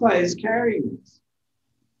 by Papa is carrying us.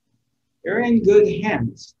 You're in good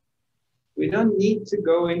hands. We don't need to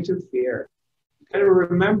go into fear. You gotta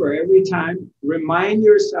remember every time, remind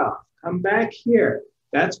yourself, come back here.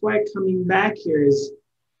 That's why coming back here is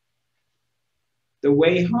the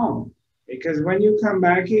way home. Because when you come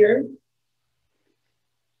back here,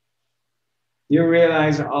 you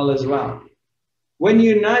realize all is well. When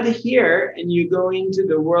you're not here and you go into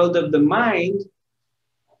the world of the mind,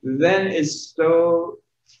 then it's so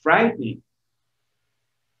frightening.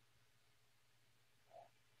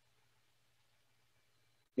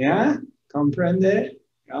 Yeah? Comprende?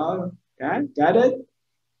 Oh, yeah? Got it?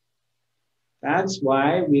 That's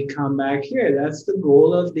why we come back here. That's the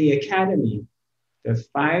goal of the Academy, the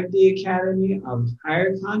 5D Academy of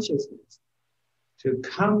Higher Consciousness, to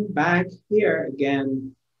come back here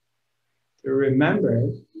again to remember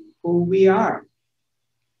who we are.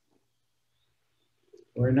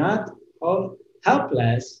 We're not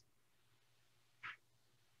helpless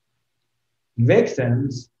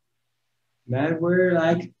victims, that we're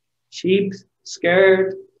like sheep,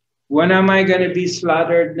 scared. When am I going to be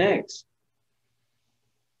slaughtered next?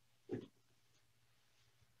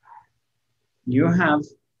 You have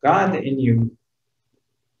God in you.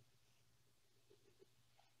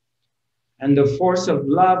 And the force of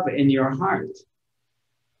love in your heart.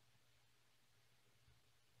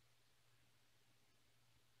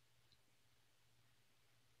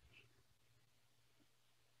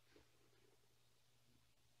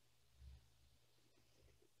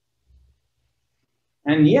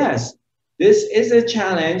 And yes, this is a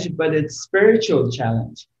challenge, but it's spiritual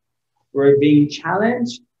challenge. We're being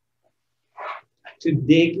challenged to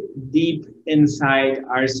dig deep inside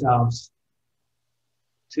ourselves,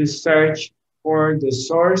 to search for the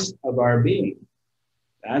source of our being.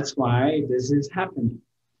 That's why this is happening.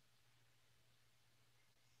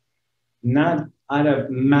 Not out of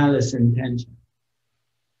malice intention.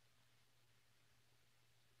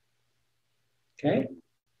 Okay?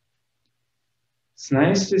 It's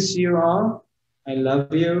nice to see you all. I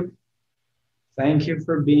love you. Thank you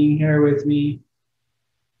for being here with me.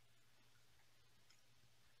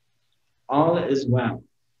 All is well.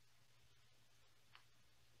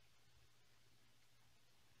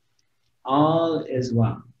 All is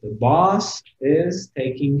well. The boss is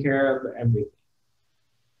taking care of everything.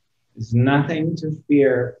 There's nothing to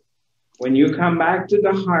fear. When you come back to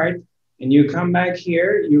the heart and you come back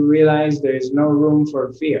here, you realize there's no room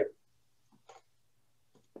for fear.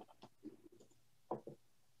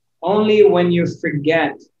 Only when you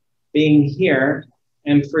forget being here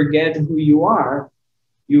and forget who you are,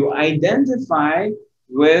 you identify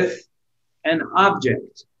with an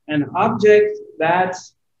object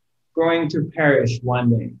that's going to perish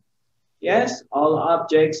one day. Yes, all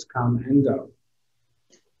objects come and go.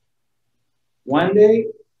 One day,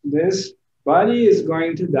 this body is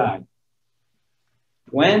going to die.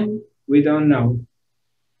 When? We don't know.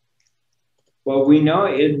 Well, we know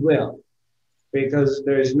it will, because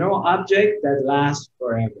there is no object that lasts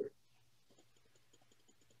forever.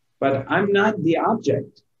 But I'm not the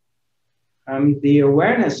object. I'm the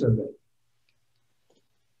awareness of it.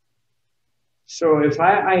 So if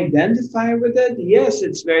I identify with it, yes,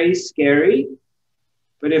 it's very scary.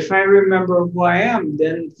 But if I remember who I am,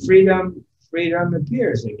 then freedom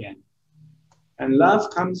appears again. And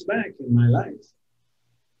love comes back in my life.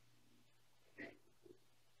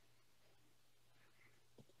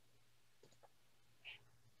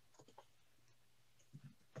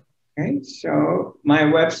 Okay, so my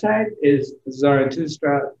website is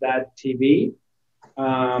Zarathustra.tv.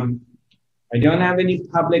 I don't have any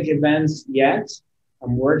public events yet.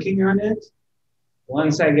 I'm working on it.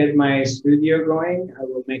 Once I get my studio going, I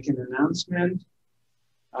will make an announcement.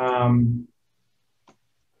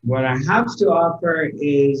 What I have to offer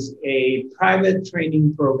is a private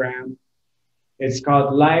training program. It's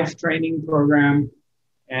called Life Training Program.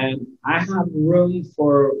 And I have room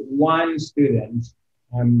for one student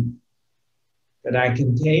that I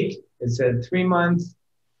can take. It's a 3-month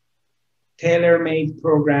tailor-made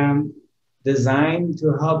program designed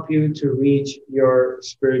to help you to reach your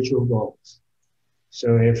spiritual goals.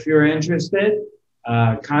 So if you're interested,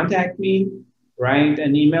 contact me, write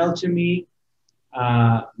an email to me.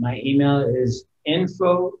 My email is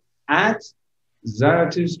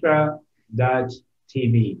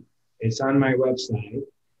info@zarathustra.tv. It's on my website.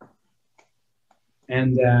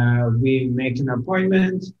 And we make an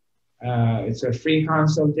appointment. It's a free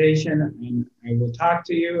consultation, and I will talk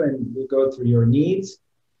to you, and we'll go through your needs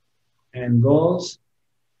and goals,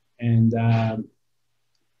 and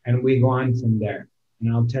we go on from there.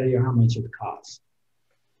 And I'll tell you how much it costs.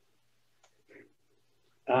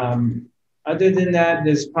 Other than that,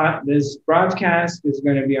 this broadcast is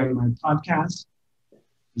going to be on my podcast,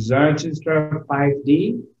 Zarathustra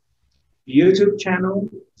 5D, YouTube channel,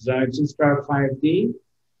 Zarathustra 5D,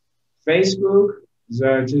 Facebook,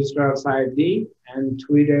 Zarathustra 5D, and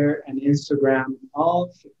Twitter and Instagram,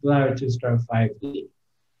 all Zarathustra 5D.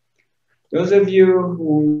 Those of you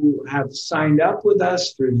who have signed up with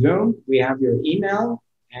us through Zoom, we have your email,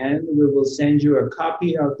 and we will send you a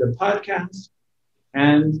copy of the podcast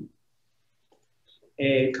and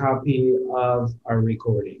a copy of our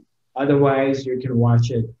recording. Otherwise, you can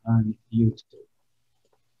watch it on YouTube.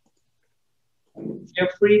 Feel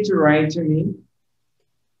free to write to me.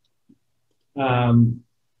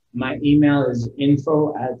 My email is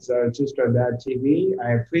info@zarathustra.tv.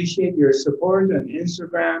 I appreciate your support on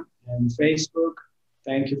Instagram and Facebook.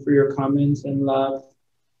 Thank you for your comments and love,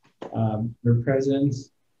 your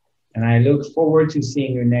presence. And I look forward to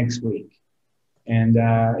seeing you next week. And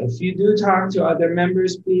if you do talk to other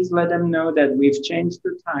members, please let them know that we've changed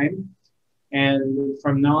the time. And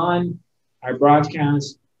from now on, our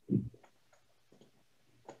broadcast,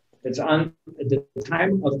 it's on the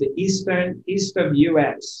time of the east of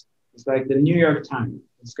US. It's like the New York time.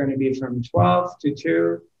 It's going to be from 12 to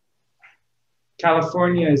 2.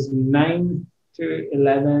 California is 9 to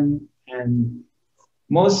 11. And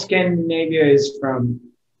most Scandinavia is from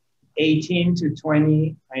 18 to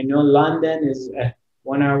 20. I know London is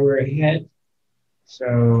 1 hour ahead.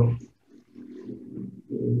 So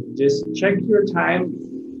just check your time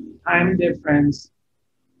difference.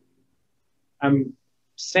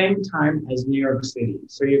 Same time as New York City.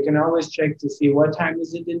 So you can always check to see what time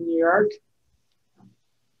is it in New York.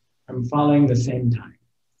 I'm following the same time.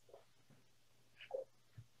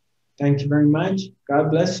 Thank you very much.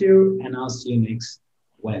 God bless you, and I'll see you next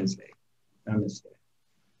Wednesday. Namaste.